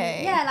About anyone got any-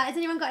 me? Yeah, like, has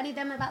anyone got any of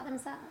them about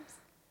themselves?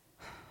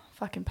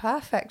 Fucking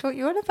perfect. What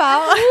you on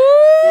about?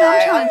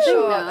 I'm trying to think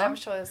now. I'm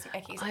sure there's some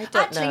ickies. I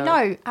don't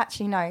know.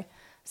 Actually, no.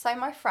 So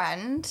my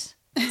friend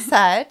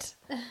said,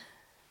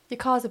 your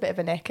car's a bit of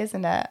a nick,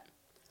 isn't it?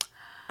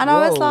 And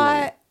I was Whoa.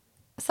 like,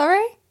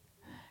 sorry?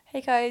 He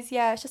goes,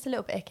 yeah, it's just a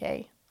little bit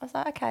icky. I was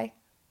like, okay.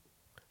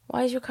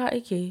 Why is your car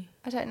icky?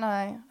 I don't know.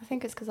 I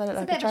think it's because I look It's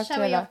a like bit a of a drug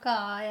showy dealer. off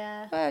car,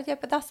 yeah. Well, yeah,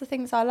 but that's the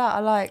things I like. I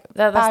like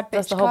bad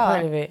That's bitch the whole car.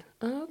 point of it.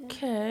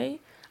 Okay.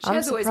 She I'm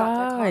has always upped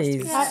her cars to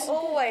surprised. I've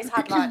always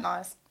had like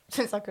nice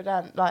since I could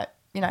like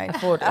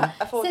Afford them.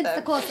 afford Since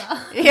them. the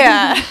Corsa.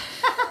 Yeah.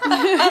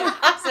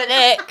 That's an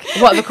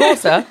ick. What, the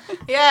Corsa?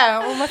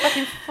 Yeah, all my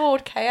fucking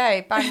Ford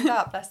KA banged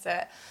up. That's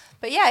it.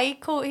 But yeah, he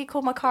called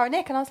my car a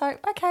nick, and I was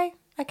like,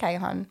 okay,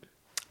 hun.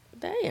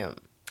 Damn.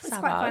 It's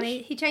quite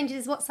funny. He changes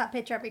his WhatsApp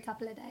picture every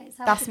couple of days.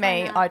 How That's did you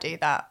find me. that? I do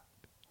that.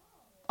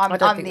 I'm I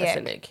don't I'm think the that's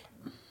ick. an ick.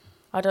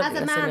 I don't As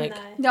think a that's an man, ick.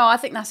 though. No, I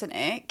think that's an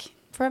ick.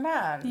 For a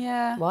man.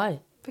 Yeah. Why?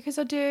 Because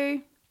I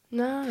do.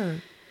 No.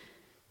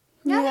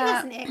 Yeah, I Yeah. think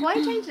that's an ick. Why are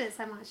you changing it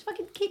so much?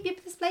 Fucking keep your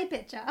display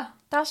picture.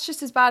 That's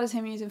just as bad as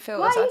him using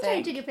filters, Why are I you think.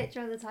 changing your picture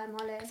all the time,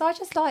 Holly? Because I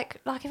just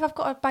like if I've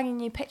got a banging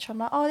new picture, I'm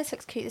like, oh, this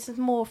looks cute. This is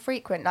more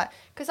frequent. Like,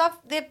 because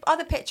the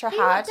other picture I Who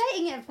are you had.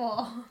 updating it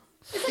for?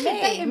 It's like a Me,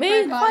 dating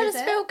if profile, I is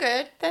just it? feel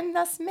good, then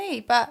that's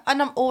me.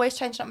 And I'm always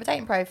changing up my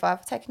dating profile.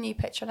 If I take a new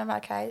picture and I'm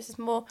like, okay, this is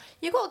more.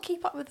 You've got to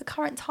keep up with the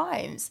current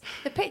times.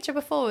 The picture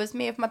before was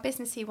me of my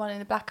businessy one in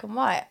the black and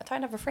white. I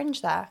don't have a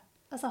fringe there.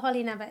 That's a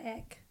Holly never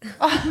ick.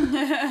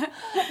 The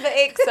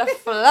icks are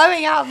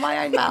flowing out of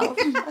my own mouth.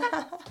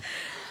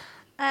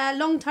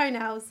 Long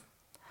toenails.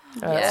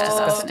 That's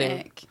disgusting.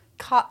 Ick.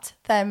 Cut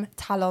them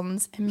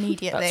talons That's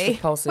immediately.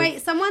 repulsive.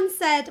 Wait, someone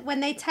said when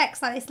they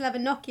text, like they still have a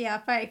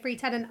Nokia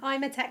 3310, and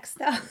I'm a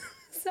texter,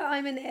 so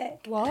I'm an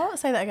ick. What?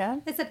 Say that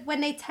again. They said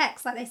when they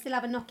text, like they still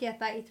have a Nokia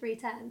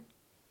 3310.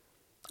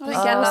 I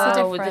don't get what's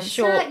the with the difference.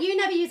 So, short. like, you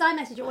never use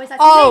iMessage. You're always like,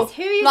 Oh,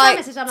 who uses like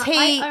iMessage? I'm like,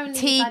 I only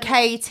use iMessage.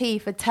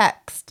 TKT for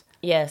text.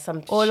 Yeah, some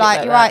Or shit like, like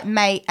you're that. right,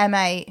 mate,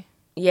 M8.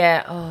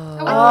 Yeah. Oh,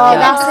 Oh, yeah.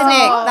 that's a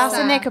nick. Oh. That's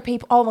a nick of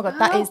people. Oh my god,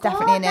 that Oh, is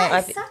definitely a God, nick.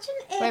 That is such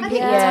an ick. When I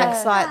people didn't Yeah.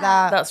 text like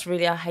that. That's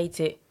really, I hate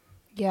it.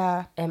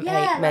 Yeah. M8,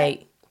 Yeah,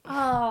 mate.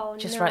 Oh,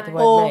 Just no. write the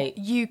word Or mate.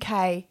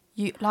 UK.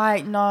 You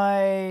like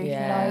no,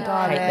 Yeah, no, I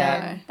darling.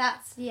 hate that.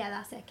 That's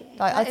icky.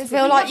 Like, I That is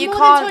feel icky. like We've you got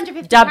can't. more than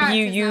 250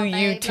 characters now,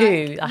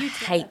 WUU2. babe. I Like,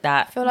 hate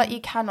that. I feel like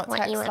you cannot What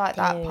text you like up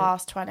that to?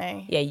 past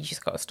 20. Yeah, you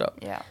just got to stop.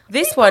 Yeah.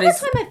 This By one the is.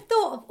 time I've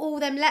thought of all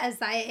them letters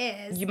that it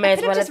is, You may I as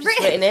could well have just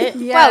written it.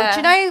 Yeah. Well, do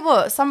you know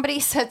what? Somebody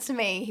said to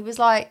me, he was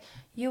like,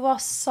 you are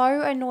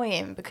so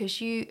annoying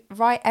because you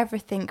write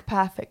everything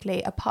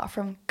perfectly apart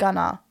from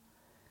Gunner.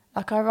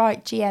 Like, I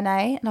write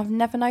GNA and I've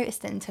never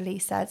noticed it until he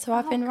said. So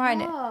I've been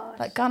writing gosh. it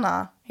like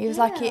Gunner. He was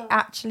like, it Yeah.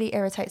 actually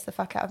irritates the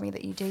fuck out of me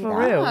that you do For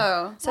that. real?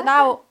 Oh. So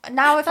now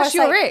if That's I say,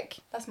 your ick.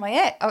 that's my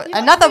ick. Oh,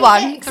 got another 3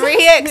 one. icks.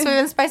 3 icks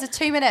within the space of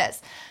 2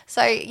 minutes.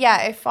 So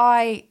yeah, if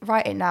I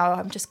write it now,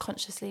 I'm just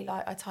consciously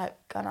like, I type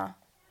Gunner.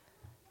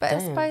 But I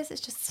Damn. suppose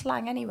it's just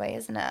slang anyway,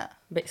 isn't it?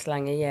 Bit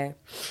slangy, yeah.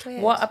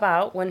 Weird. What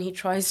about when he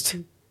tries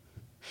to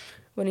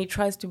when he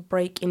tries to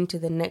break into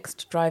the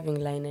next driving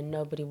lane and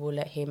nobody will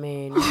let him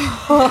in.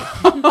 Oh.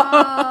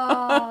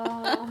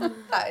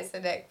 That is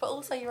an ick. But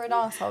also, you're an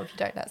arsehole if you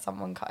don't let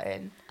someone cut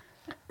in.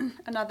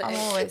 Another I'm ick.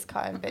 always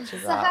cutting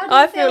bitches So up. how do you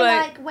I feel feel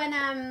like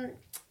when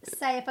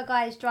say if a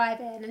guy is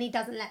driving and he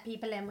doesn't let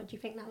people in, would you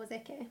think that was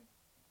icky?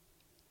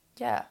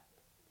 Yeah.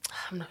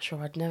 I'm not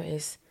sure I'd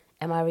notice.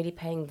 Am I really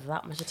paying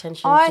that much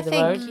attention I to the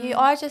road? think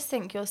I just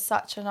think you're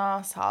such an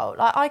arsehole.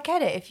 Like, I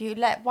get it if you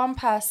let one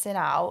person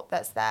out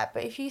that's there,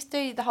 but if you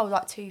do the whole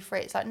like 2-3,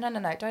 it's like no,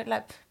 don't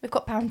let. We've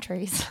got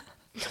boundaries.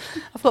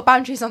 I've got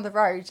boundaries on the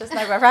road, just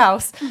nowhere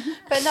else.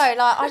 But no,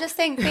 like I just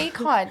think be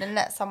kind and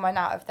let someone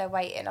out if they're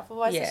waiting.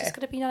 Otherwise, it's just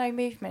going to be no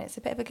movement. It's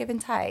a bit of a give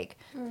and take.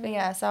 But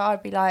yeah, so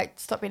I'd be like,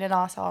 stop being an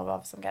arsehole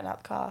rather than getting out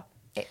of the car.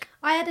 Ick.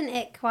 I had an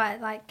ick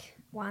quite like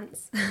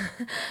once.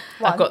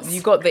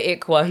 You got the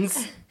ick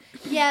ones.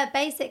 Yeah,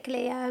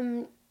 basically,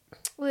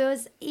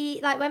 we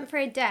went for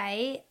a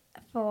day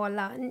for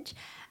lunch,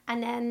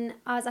 and then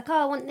I was like,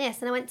 oh, I want this,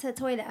 and I went to the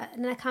toilet,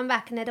 and then I come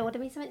back and they'd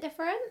ordered me something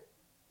different.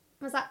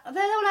 I was like, they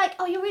were like,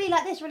 oh, you really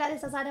like this, you really like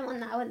this. I was like, I don't want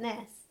that, I want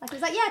this. Like, I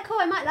was like, yeah, cool,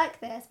 I might like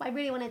this, but I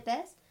really wanted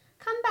this.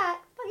 Come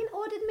back, fucking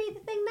ordered me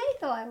the thing they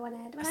thought I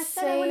wanted when I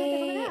said I wanted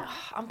something else.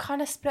 I'm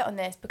kind of split on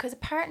this because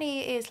apparently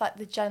it is like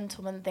the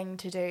gentleman thing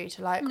to do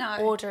to like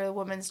order a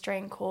woman's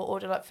drink or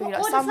order like food. Or Like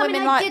order some something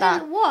women I like that.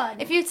 didn't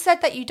want. If you'd said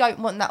that you don't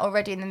want that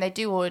already and then they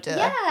do order,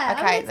 Yeah,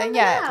 okay, then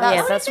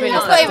yeah, that's really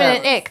that's not fucked even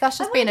up. an ick. That's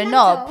just I being a went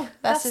knob. mental. That's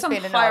That's just some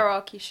being a knob.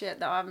 hierarchy shit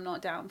that I'm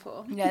not down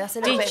for. Yeah, that's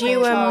a little Did bit you,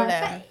 controlling.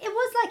 But it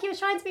was like he was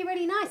trying to be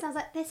really nice. I was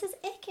like, this is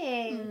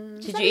icky.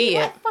 Did you eat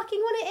it? I fucking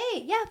want to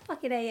eat. Yeah, I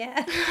fucking ate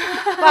it.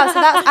 Wow, so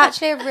that's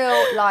actually a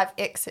real life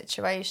ick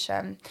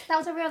situation. That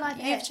was a real life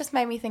You've ick. just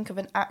made me think of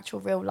an actual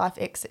real life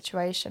ick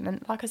situation,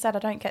 and like I said, I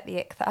don't get the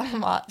ick that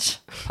much.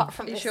 Apart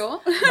from You this,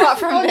 sure? apart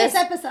from On this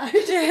this episode.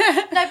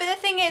 No, but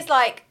the thing is,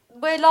 like,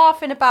 we're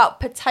laughing about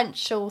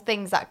potential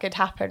things that could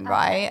happen,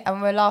 right?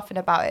 And we're laughing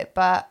about it,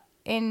 but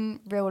in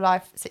real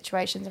life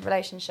situations and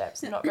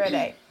relationships, not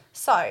really.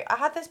 So I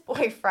had this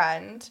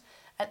boyfriend,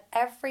 and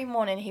every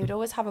morning he would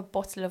always have a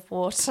bottle of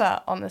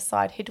water on the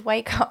side. He'd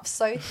wake up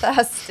so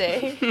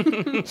thirsty.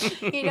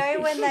 You know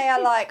when they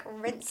are like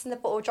rinsing the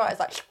bottle dry, it's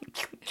like,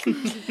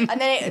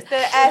 and then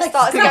the air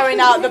starts going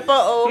out the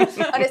bottle,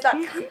 and it's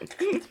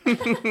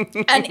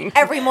like, and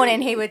every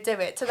morning he would do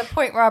it to the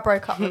point where I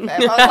broke up with him. I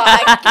was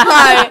like, no.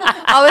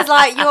 I was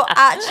like, you're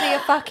actually a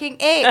fucking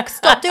ick.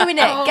 Stop doing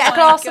it. Oh Get a my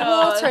glass of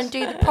gosh. water and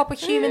do the proper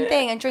human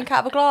thing and drink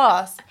out of a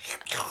glass.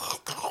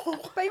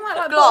 But you might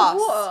like Glass.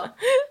 bottled water.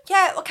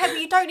 Yeah, okay, but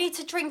you don't need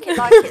to drink it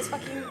like it's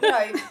fucking,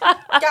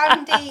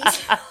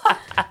 Gandhi's.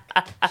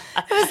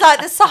 It was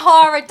like the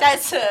Sahara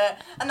Desert,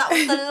 and that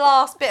was the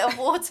last bit of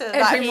water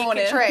that Every he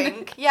morning. could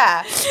drink.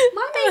 Yeah.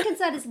 My main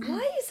concern is why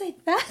are you so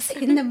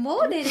thirsty in the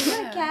morning? Is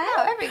that okay?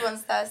 No,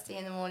 everyone's thirsty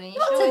in the morning. You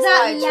Not should to always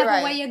that hydrate.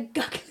 level where you're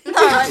gugging. No,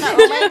 I know.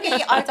 Well,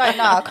 maybe, I don't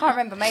know. I can't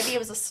remember. Maybe it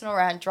was a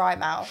snorer and dry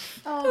mouth.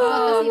 Oh,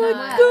 God, that's even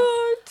worse.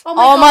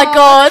 Oh my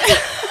god.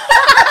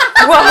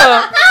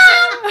 Whoa.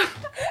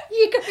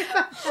 You go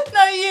first.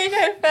 No, you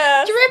go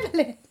first.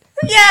 Dribbling.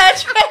 Yeah,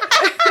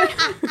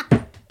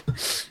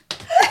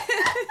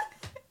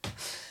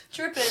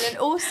 dribbling. And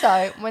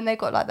also, when they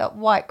got like that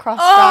white crust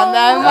down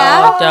their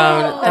mouth. Don't.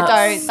 I don't.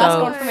 That's That's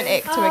so gone from an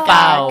ick to a gag.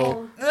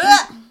 foul.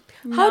 Ugh.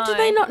 How do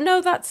they not know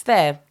that's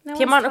there? No The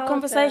one's amount of told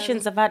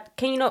conversations I've had.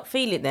 Can you not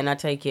feel it then, I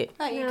take it?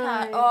 No, you No.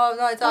 can't. Oh,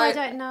 no, don't. Oh, I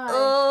don't know.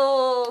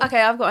 Oh.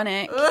 Okay, I've got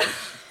an ick.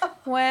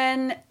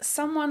 When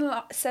someone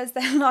says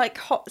they like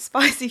hot,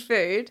 spicy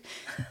food,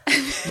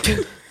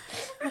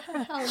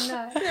 Oh,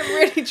 no. they're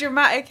really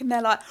dramatic and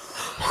they're like,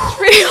 it's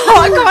really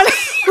hot, I can't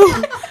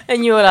eat.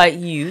 And you're like,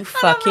 you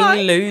fucking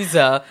like-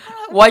 loser.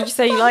 Why'd you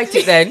say you liked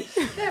it then?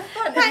 They're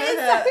fronting.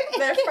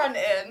 They're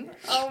fronting.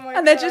 Oh my god.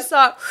 And they're just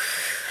like,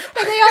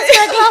 And they ask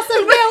for a glass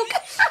of milk.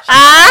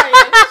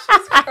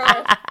 She's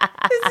crying.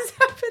 this has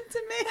happened to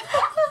me.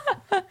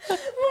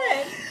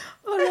 When?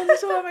 A long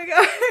time ago.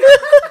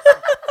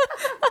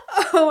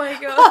 Oh my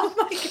god. Oh,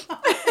 my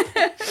God.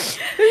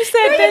 Who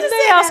said then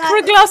they asked for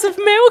a glass of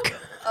milk?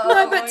 Oh No,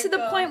 my but to the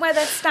God. point where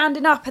they're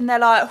standing up and they're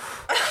like,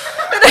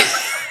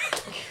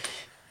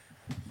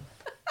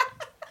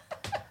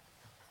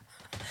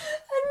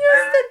 And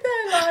you're stood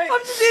there like.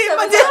 I'm just eating so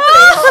my it's actually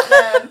hot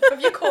then,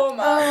 with your korma.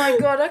 oh my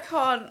god, I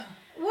can't.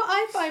 What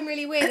I find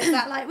really weird is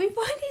that, like, we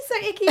find these so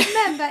icky for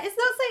men, but it's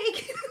not so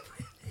icky.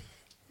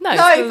 No,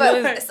 No, so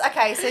but the- it's,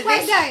 okay, so Wait,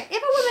 this. no.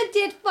 If a woman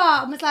did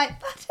fart and was like,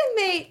 pardon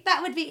me,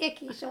 that would be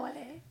icky,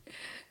 surely.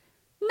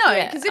 No,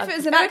 Yeah, because if it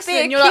was it would an be a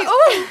accident, you're like, cute-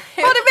 oh,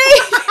 pardon me.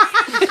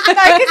 No,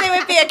 because it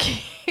would be a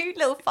cute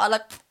little fart,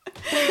 like.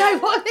 No,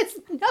 what is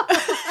not?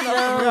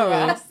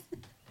 No.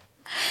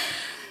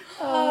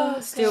 Oh,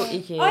 Still God.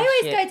 icky I as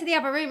always shit. go to the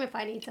other room if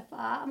I need to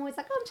fart. I'm always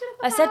like, oh, I'm trying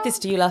to I said this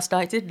to you last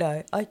night, didn't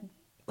I? I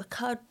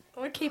can't.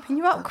 We're keeping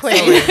you up, Queen.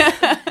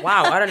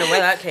 Wow, I don't know where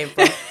that came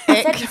from.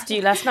 I said this to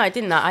you last night,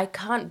 didn't I? I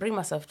can't bring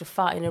myself to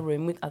fart in a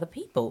room with other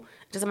people.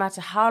 It doesn't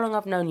matter how long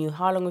I've known you,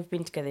 how long we've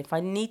been together. If I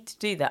need to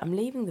do that, I'm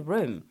leaving the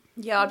room.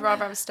 Yeah, I'd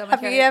rather have a stomach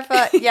Have you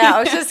ever? Yeah, I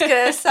was just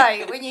gonna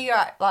say when you're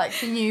at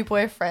like your new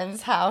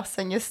boyfriend's house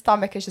and your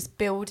stomach is just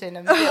building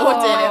and building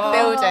and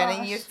building,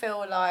 and you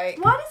feel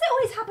like Why does it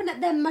always happen at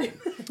them moments?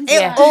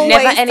 it always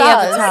never any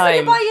does. other When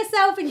you're time. by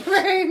yourself in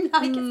your room,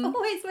 like it's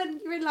always when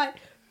you're in like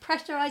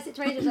pressurized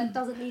situations that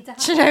doesn't need to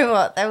happen. Do you know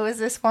what? There was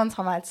this one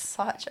time I had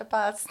such a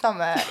bad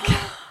stomach.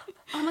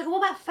 Oh my god, what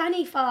about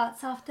fanny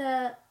farts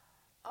after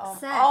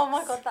sex? Oh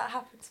my god, that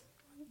happened.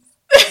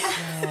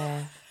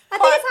 Yeah. I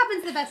think this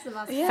happens to the best of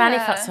us. Yeah. Fanny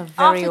farts are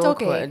very After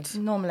doggy, awkward.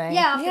 normally.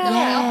 Yeah, after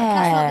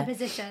that's not the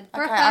position.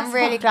 For a Okay, first I'm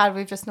really one. glad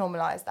we've just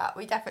normalised that.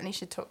 We definitely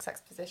should talk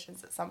sex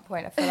positions at some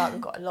point. I feel like we've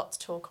got a lot to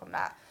talk on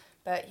that.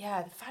 But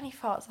yeah, the fanny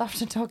farts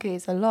after doggy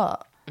is a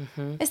lot.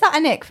 Is that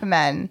an ick for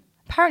men?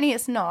 Apparently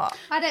it's not.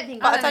 I don't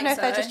think. But I don't don't know think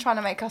if they're so. just trying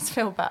to make us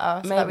feel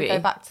better so that we Maybe. go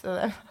back to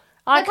them.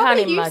 I They're can't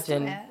probably used to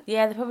imagine. it.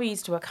 Yeah, they're probably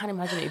used to it. I can't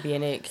imagine it'd be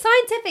an ick.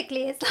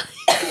 Scientifically, it's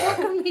like, what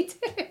can we do?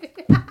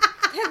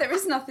 Yeah, there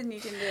is nothing you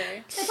can do.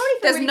 They probably feel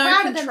There's really no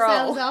proud control.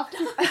 of themselves after.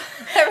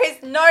 There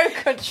is no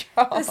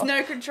control. There's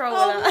no control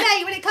Oh, of that.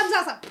 day when it comes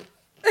out,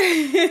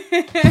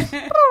 it's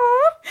like,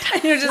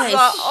 And you're just That is-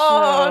 like,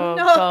 oh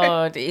no.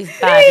 God, it's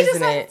bad, it's just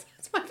isn't like, it?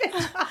 it's my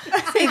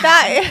vagina. See,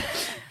 that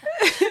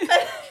is...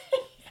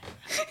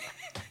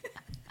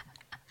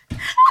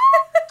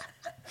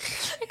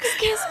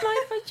 Kiss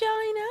my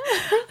vagina.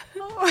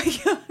 Oh my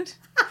god.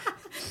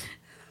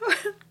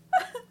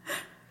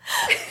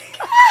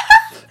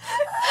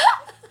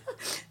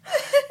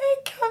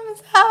 it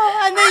comes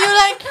out and then you're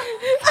like...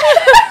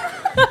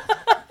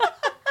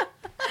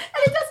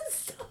 And it doesn't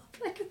stop.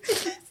 Like,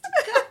 it's just,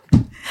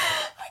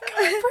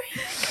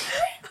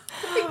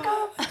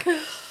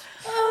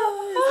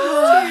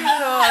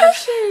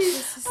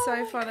 This is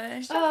so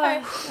funny.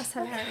 oh, that's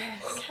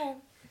hilarious.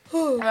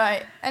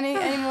 Right, any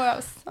more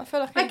else? I feel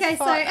like I need Okay, to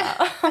fart now.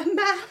 so a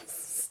man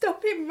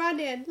stop him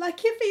running. Like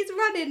if he's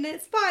running,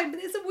 it's fine, but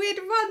it's a weird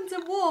run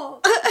to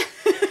walk.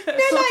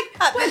 They're like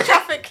At the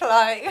traffic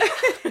light. when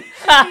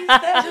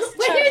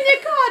you're in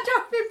your car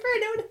driving through,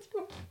 no one is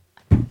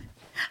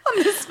On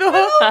the spot.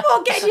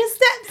 oh, getting your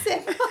steps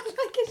in.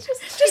 Like it's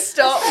just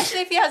Stop.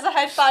 Especially if he has a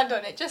headband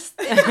on, it just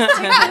tickles me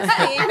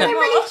and even they're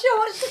more. really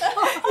short.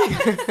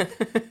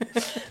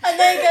 And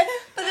then he goes,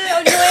 but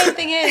the annoying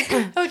thing is,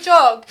 he'll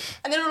jog,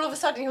 and then all of a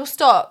sudden he'll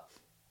stop,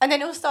 and then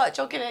he'll start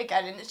jogging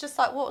again, and it's just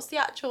like, what's the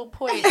actual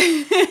point?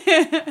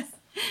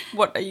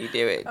 What are you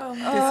doing? Oh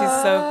my This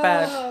is so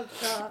bad. Oh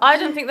god. I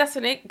don't think that's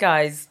an ick,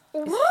 guys.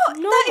 What?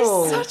 That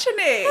No. is such an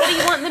ick. What do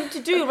you want them to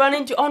do? Run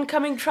into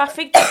oncoming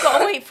traffic? They've got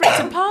to wait for it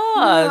to No,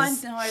 I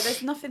pass. know.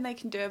 There's nothing they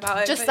can do about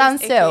it. Just but stand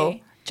it's still.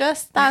 icky.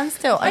 Just stand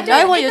still. I don't-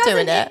 know what it you're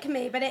doing doesn't it. ick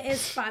me, but it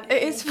is funny.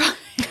 It is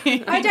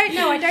funny. I don't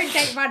know. I don't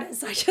date runners,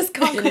 so I just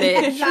can't.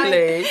 Literally.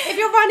 Like, if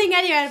you're running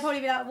anyway, I'd probably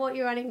be like, "What are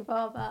you running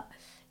for?" But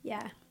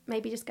yeah,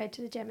 maybe just go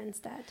to the gym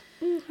instead.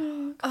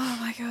 Oh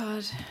my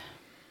god.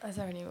 Is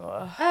there any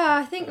more? Oh,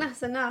 I think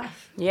that's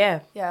enough.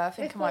 Yeah. Yeah, I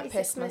think I might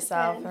 46 piss minutes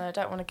myself, in. and I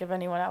don't want to give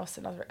anyone else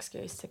another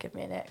excuse to give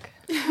me an ick.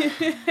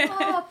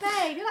 Oh,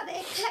 babe, you're like the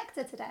ick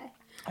collector today.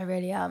 I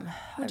really am.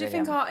 What do you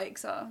think our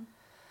icks are?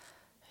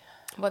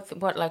 What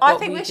like? I what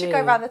think we should do?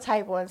 go around the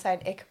table and say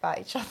an ick about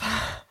each other.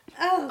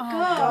 Oh,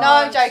 god. No,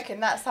 I'm joking.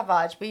 That's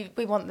savage. We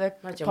want the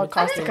Imagine we I podcast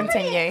don't to have any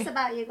continue. icks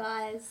about you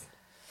guys.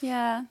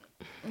 Yeah.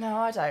 No,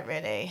 I don't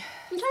really.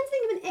 I'm trying to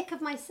think of an ick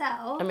of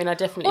myself. I mean, I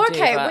definitely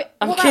Okay, do. But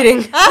I'm what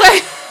kidding.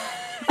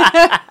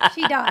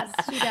 She does.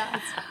 She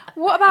does.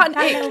 What about an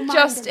That ick little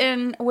just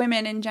minded. in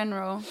women in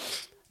general?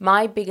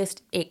 My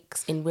biggest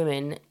icks in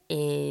women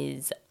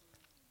is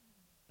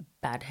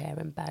bad hair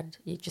and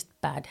just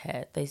bad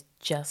hair. There's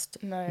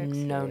just No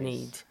no excuse.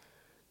 need.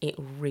 It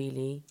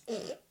really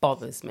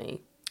bothers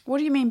me. What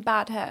do you mean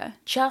bad hair?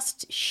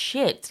 Just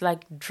shit,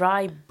 like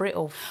dry,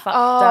 brittle, fucked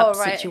Oh, up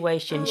right.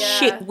 situation. Yeah.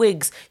 Shit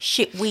wigs,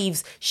 shit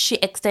weaves,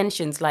 shit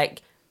extensions.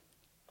 Like,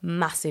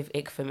 massive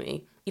ick for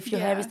me. If your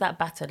hair Yeah. is that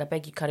battered, I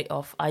beg you cut it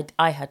off.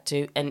 I had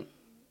to, and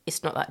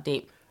it's not that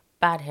deep.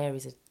 Bad hair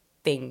is a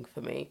thing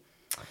for me.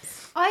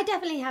 I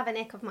definitely have an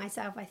ick of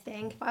myself, I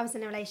think. If I was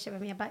in a relationship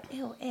with me, I'd be like,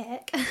 ew,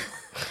 ick.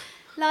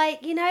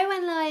 Like, you know,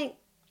 when like,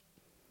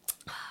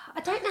 I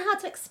don't know how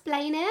to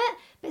explain it,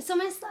 but it's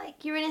almost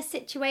like you're in a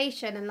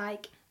situation and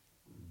like,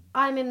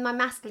 I'm in my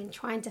masculine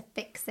trying to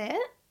fix it.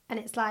 And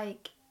it's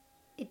like,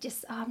 it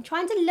just, I'm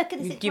trying to look at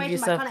the You give situation,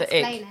 but I yourself can't the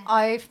ick. explain it.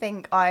 I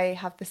think I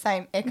have the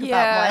same ick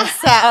Yeah. about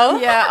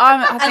myself. Yeah,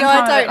 I think And I'm I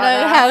a don't bit know like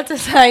that. how to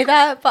say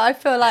that, but I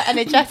feel like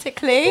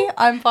energetically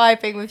I'm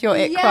vibing with your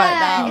ick right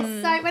now. it's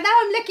so, but now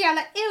I'm looking, I'm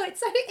like, ew, it's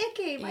so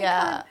icky. But I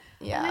Yeah, can't.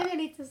 yeah. Maybe I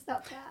need to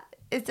stop that.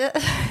 Is it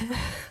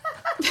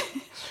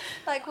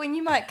like when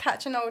you might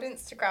catch an old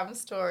Instagram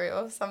story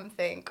or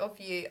something of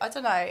you? I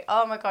don't know.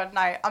 Oh my god,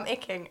 no, I'm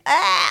icking.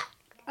 Ah!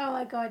 Oh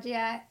my god,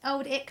 yeah.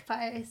 Old ick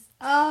posts.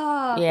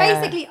 Oh, Yeah.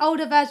 basically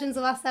older versions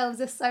of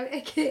ourselves are so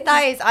icky.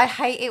 That is, I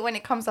hate it when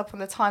it comes up on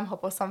the time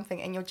hop or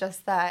something and you're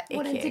just there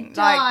Wanting to icking,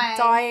 die. like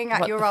dying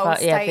at What your the old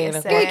fuck? Yeah, being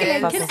status. like, what the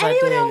Googling, fuck can was I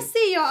anyone doing? else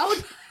see your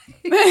old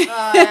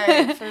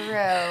Oh, for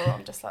real.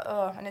 I'm just like,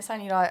 oh, and it's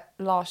only like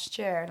last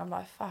year, and I'm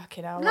like,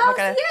 fucking hell. What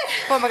am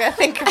I going to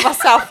think of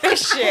myself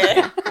this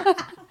year?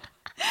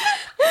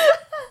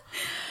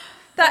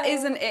 That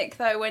is an ick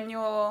though, when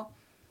you're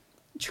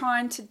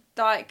trying to,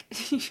 like,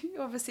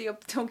 obviously you're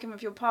talking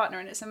with your partner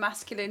and it's a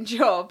masculine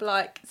job,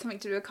 like something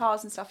to do with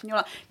cars and stuff, and you're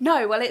like,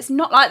 no, well, it's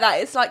not like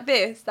that, it's like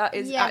this. That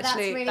is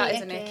actually, really that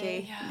is icky. an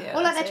icky. Yeah.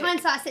 Or like they're trying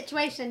to start a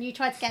situation and you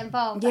try to get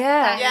involved.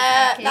 Yeah.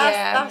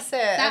 That's it.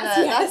 That's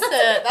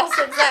it. That's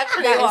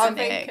exactly That what is I'm an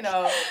ick. thinking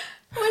of.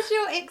 What's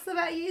your icks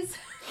about you?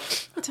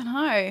 I don't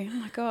know. Oh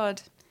my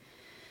God.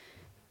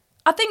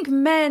 I think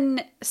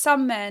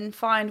some men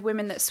find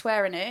women that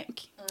swear an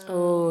ick.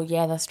 Oh,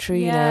 yeah, that's true,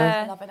 you know.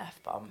 I love an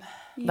F-bomb.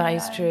 That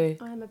is true.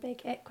 I'm a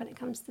big ick when it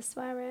comes to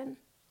swearing.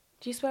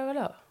 Do you swear a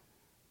lot?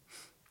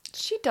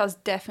 She does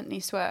definitely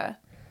swear.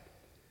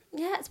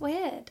 Yeah, it's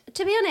weird.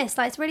 To be honest,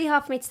 like, it's really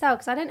hard for me to tell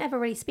because I don't ever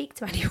really speak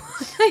to anyone.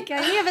 Like,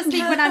 I only ever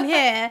speak when I'm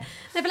here.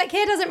 No, but like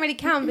here doesn't really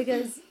count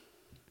because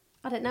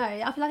I don't know.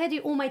 I feel like I do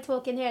all my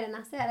talking here and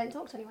that's it. I don't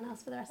talk to anyone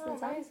else for the rest of the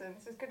time. Amazing.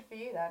 This is good for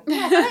you then.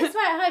 Yeah, so I don't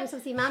swear at home. So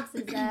obviously Mabs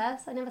is there,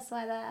 so I never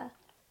swear there.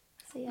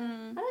 So yeah,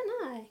 I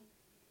don't know.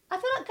 I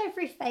feel like I go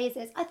through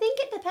phases. I think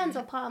it depends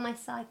what part of my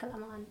cycle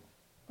I'm on,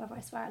 whether I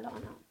swear a lot or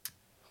not.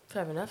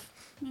 Fair enough.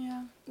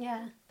 Yeah.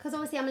 Yeah, because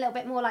obviously I'm a little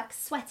bit more like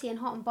sweaty and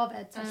hot and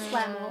bothered, so I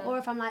swear more. Or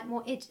if I'm like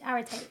more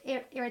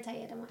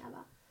irritated and whatever.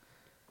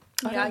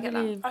 Yeah, I get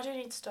that. I do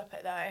need to stop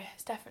it though.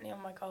 It's definitely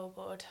on my goal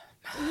board.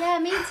 Yeah,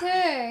 me too.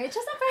 It's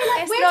just not very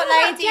like. It's we're not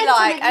talking about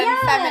ladylike and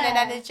gentlemen, feminine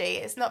yeah. energy.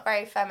 It's not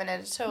very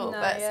feminine at all. No,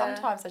 but yeah.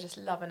 sometimes I just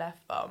love an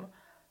F-bomb.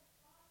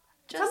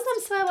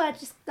 Sometimes swear words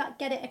just like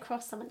get it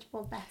across so much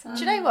more better. Do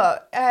you know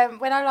what?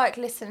 When I like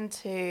listen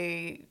to,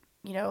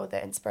 you know, all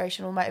the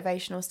inspirational,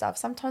 motivational stuff,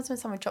 sometimes when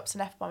someone drops an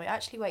F-bomb, it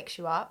actually wakes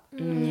you up.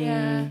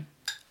 Yeah.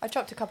 I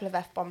dropped a couple of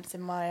F-bombs in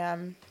my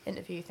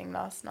interview thing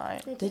last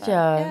night. Did So,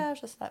 ya? Yeah, I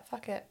was just like,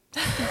 fuck it.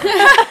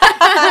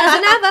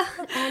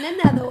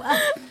 another one.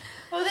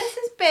 Well, this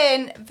has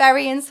been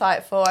very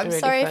insightful. I'm Really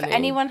sorry if funny.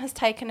 anyone has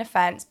taken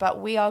offence, but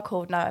we are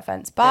called No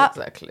Offence. But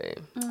Exactly.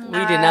 We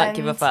do not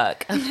give a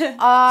fuck.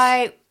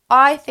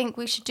 I think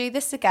we should do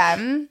this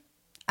again,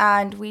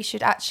 and we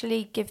should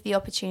actually give the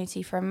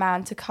opportunity for a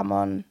man to come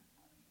on.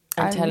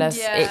 And tell us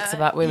icks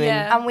about women.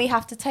 Yeah. And we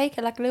have to take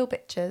it like little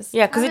bitches.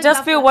 Yeah, because I it would does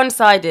love feel that.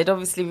 one-sided.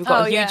 Obviously, we've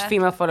got Oh, a huge yeah.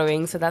 female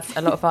following, so that's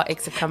a lot of our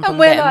icks have come And from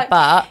we're them. like-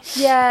 But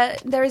Yeah,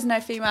 there is no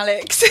female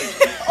icks.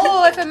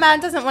 Or if a man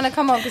doesn't want to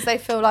come on because they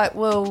feel like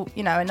we'll,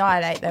 you know,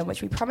 annihilate them,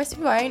 which we promise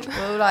we won't.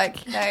 We'll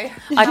like, you know,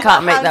 I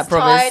can't make that hands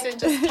promise. tied and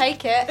just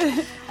take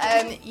it.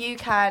 You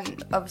can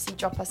obviously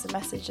drop us a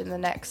message in the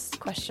next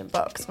question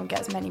box. We'll get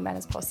as many men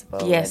as possible.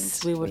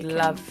 yes, and we would can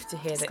love to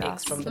hear the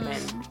discuss. icks from the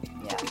men.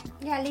 Yeah.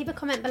 Yeah, leave a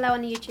comment below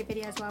on the YouTube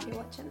video as well if you're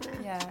watching there.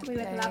 Yeah, We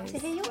would love to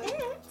please. hear your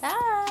icks.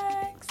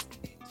 Thanks.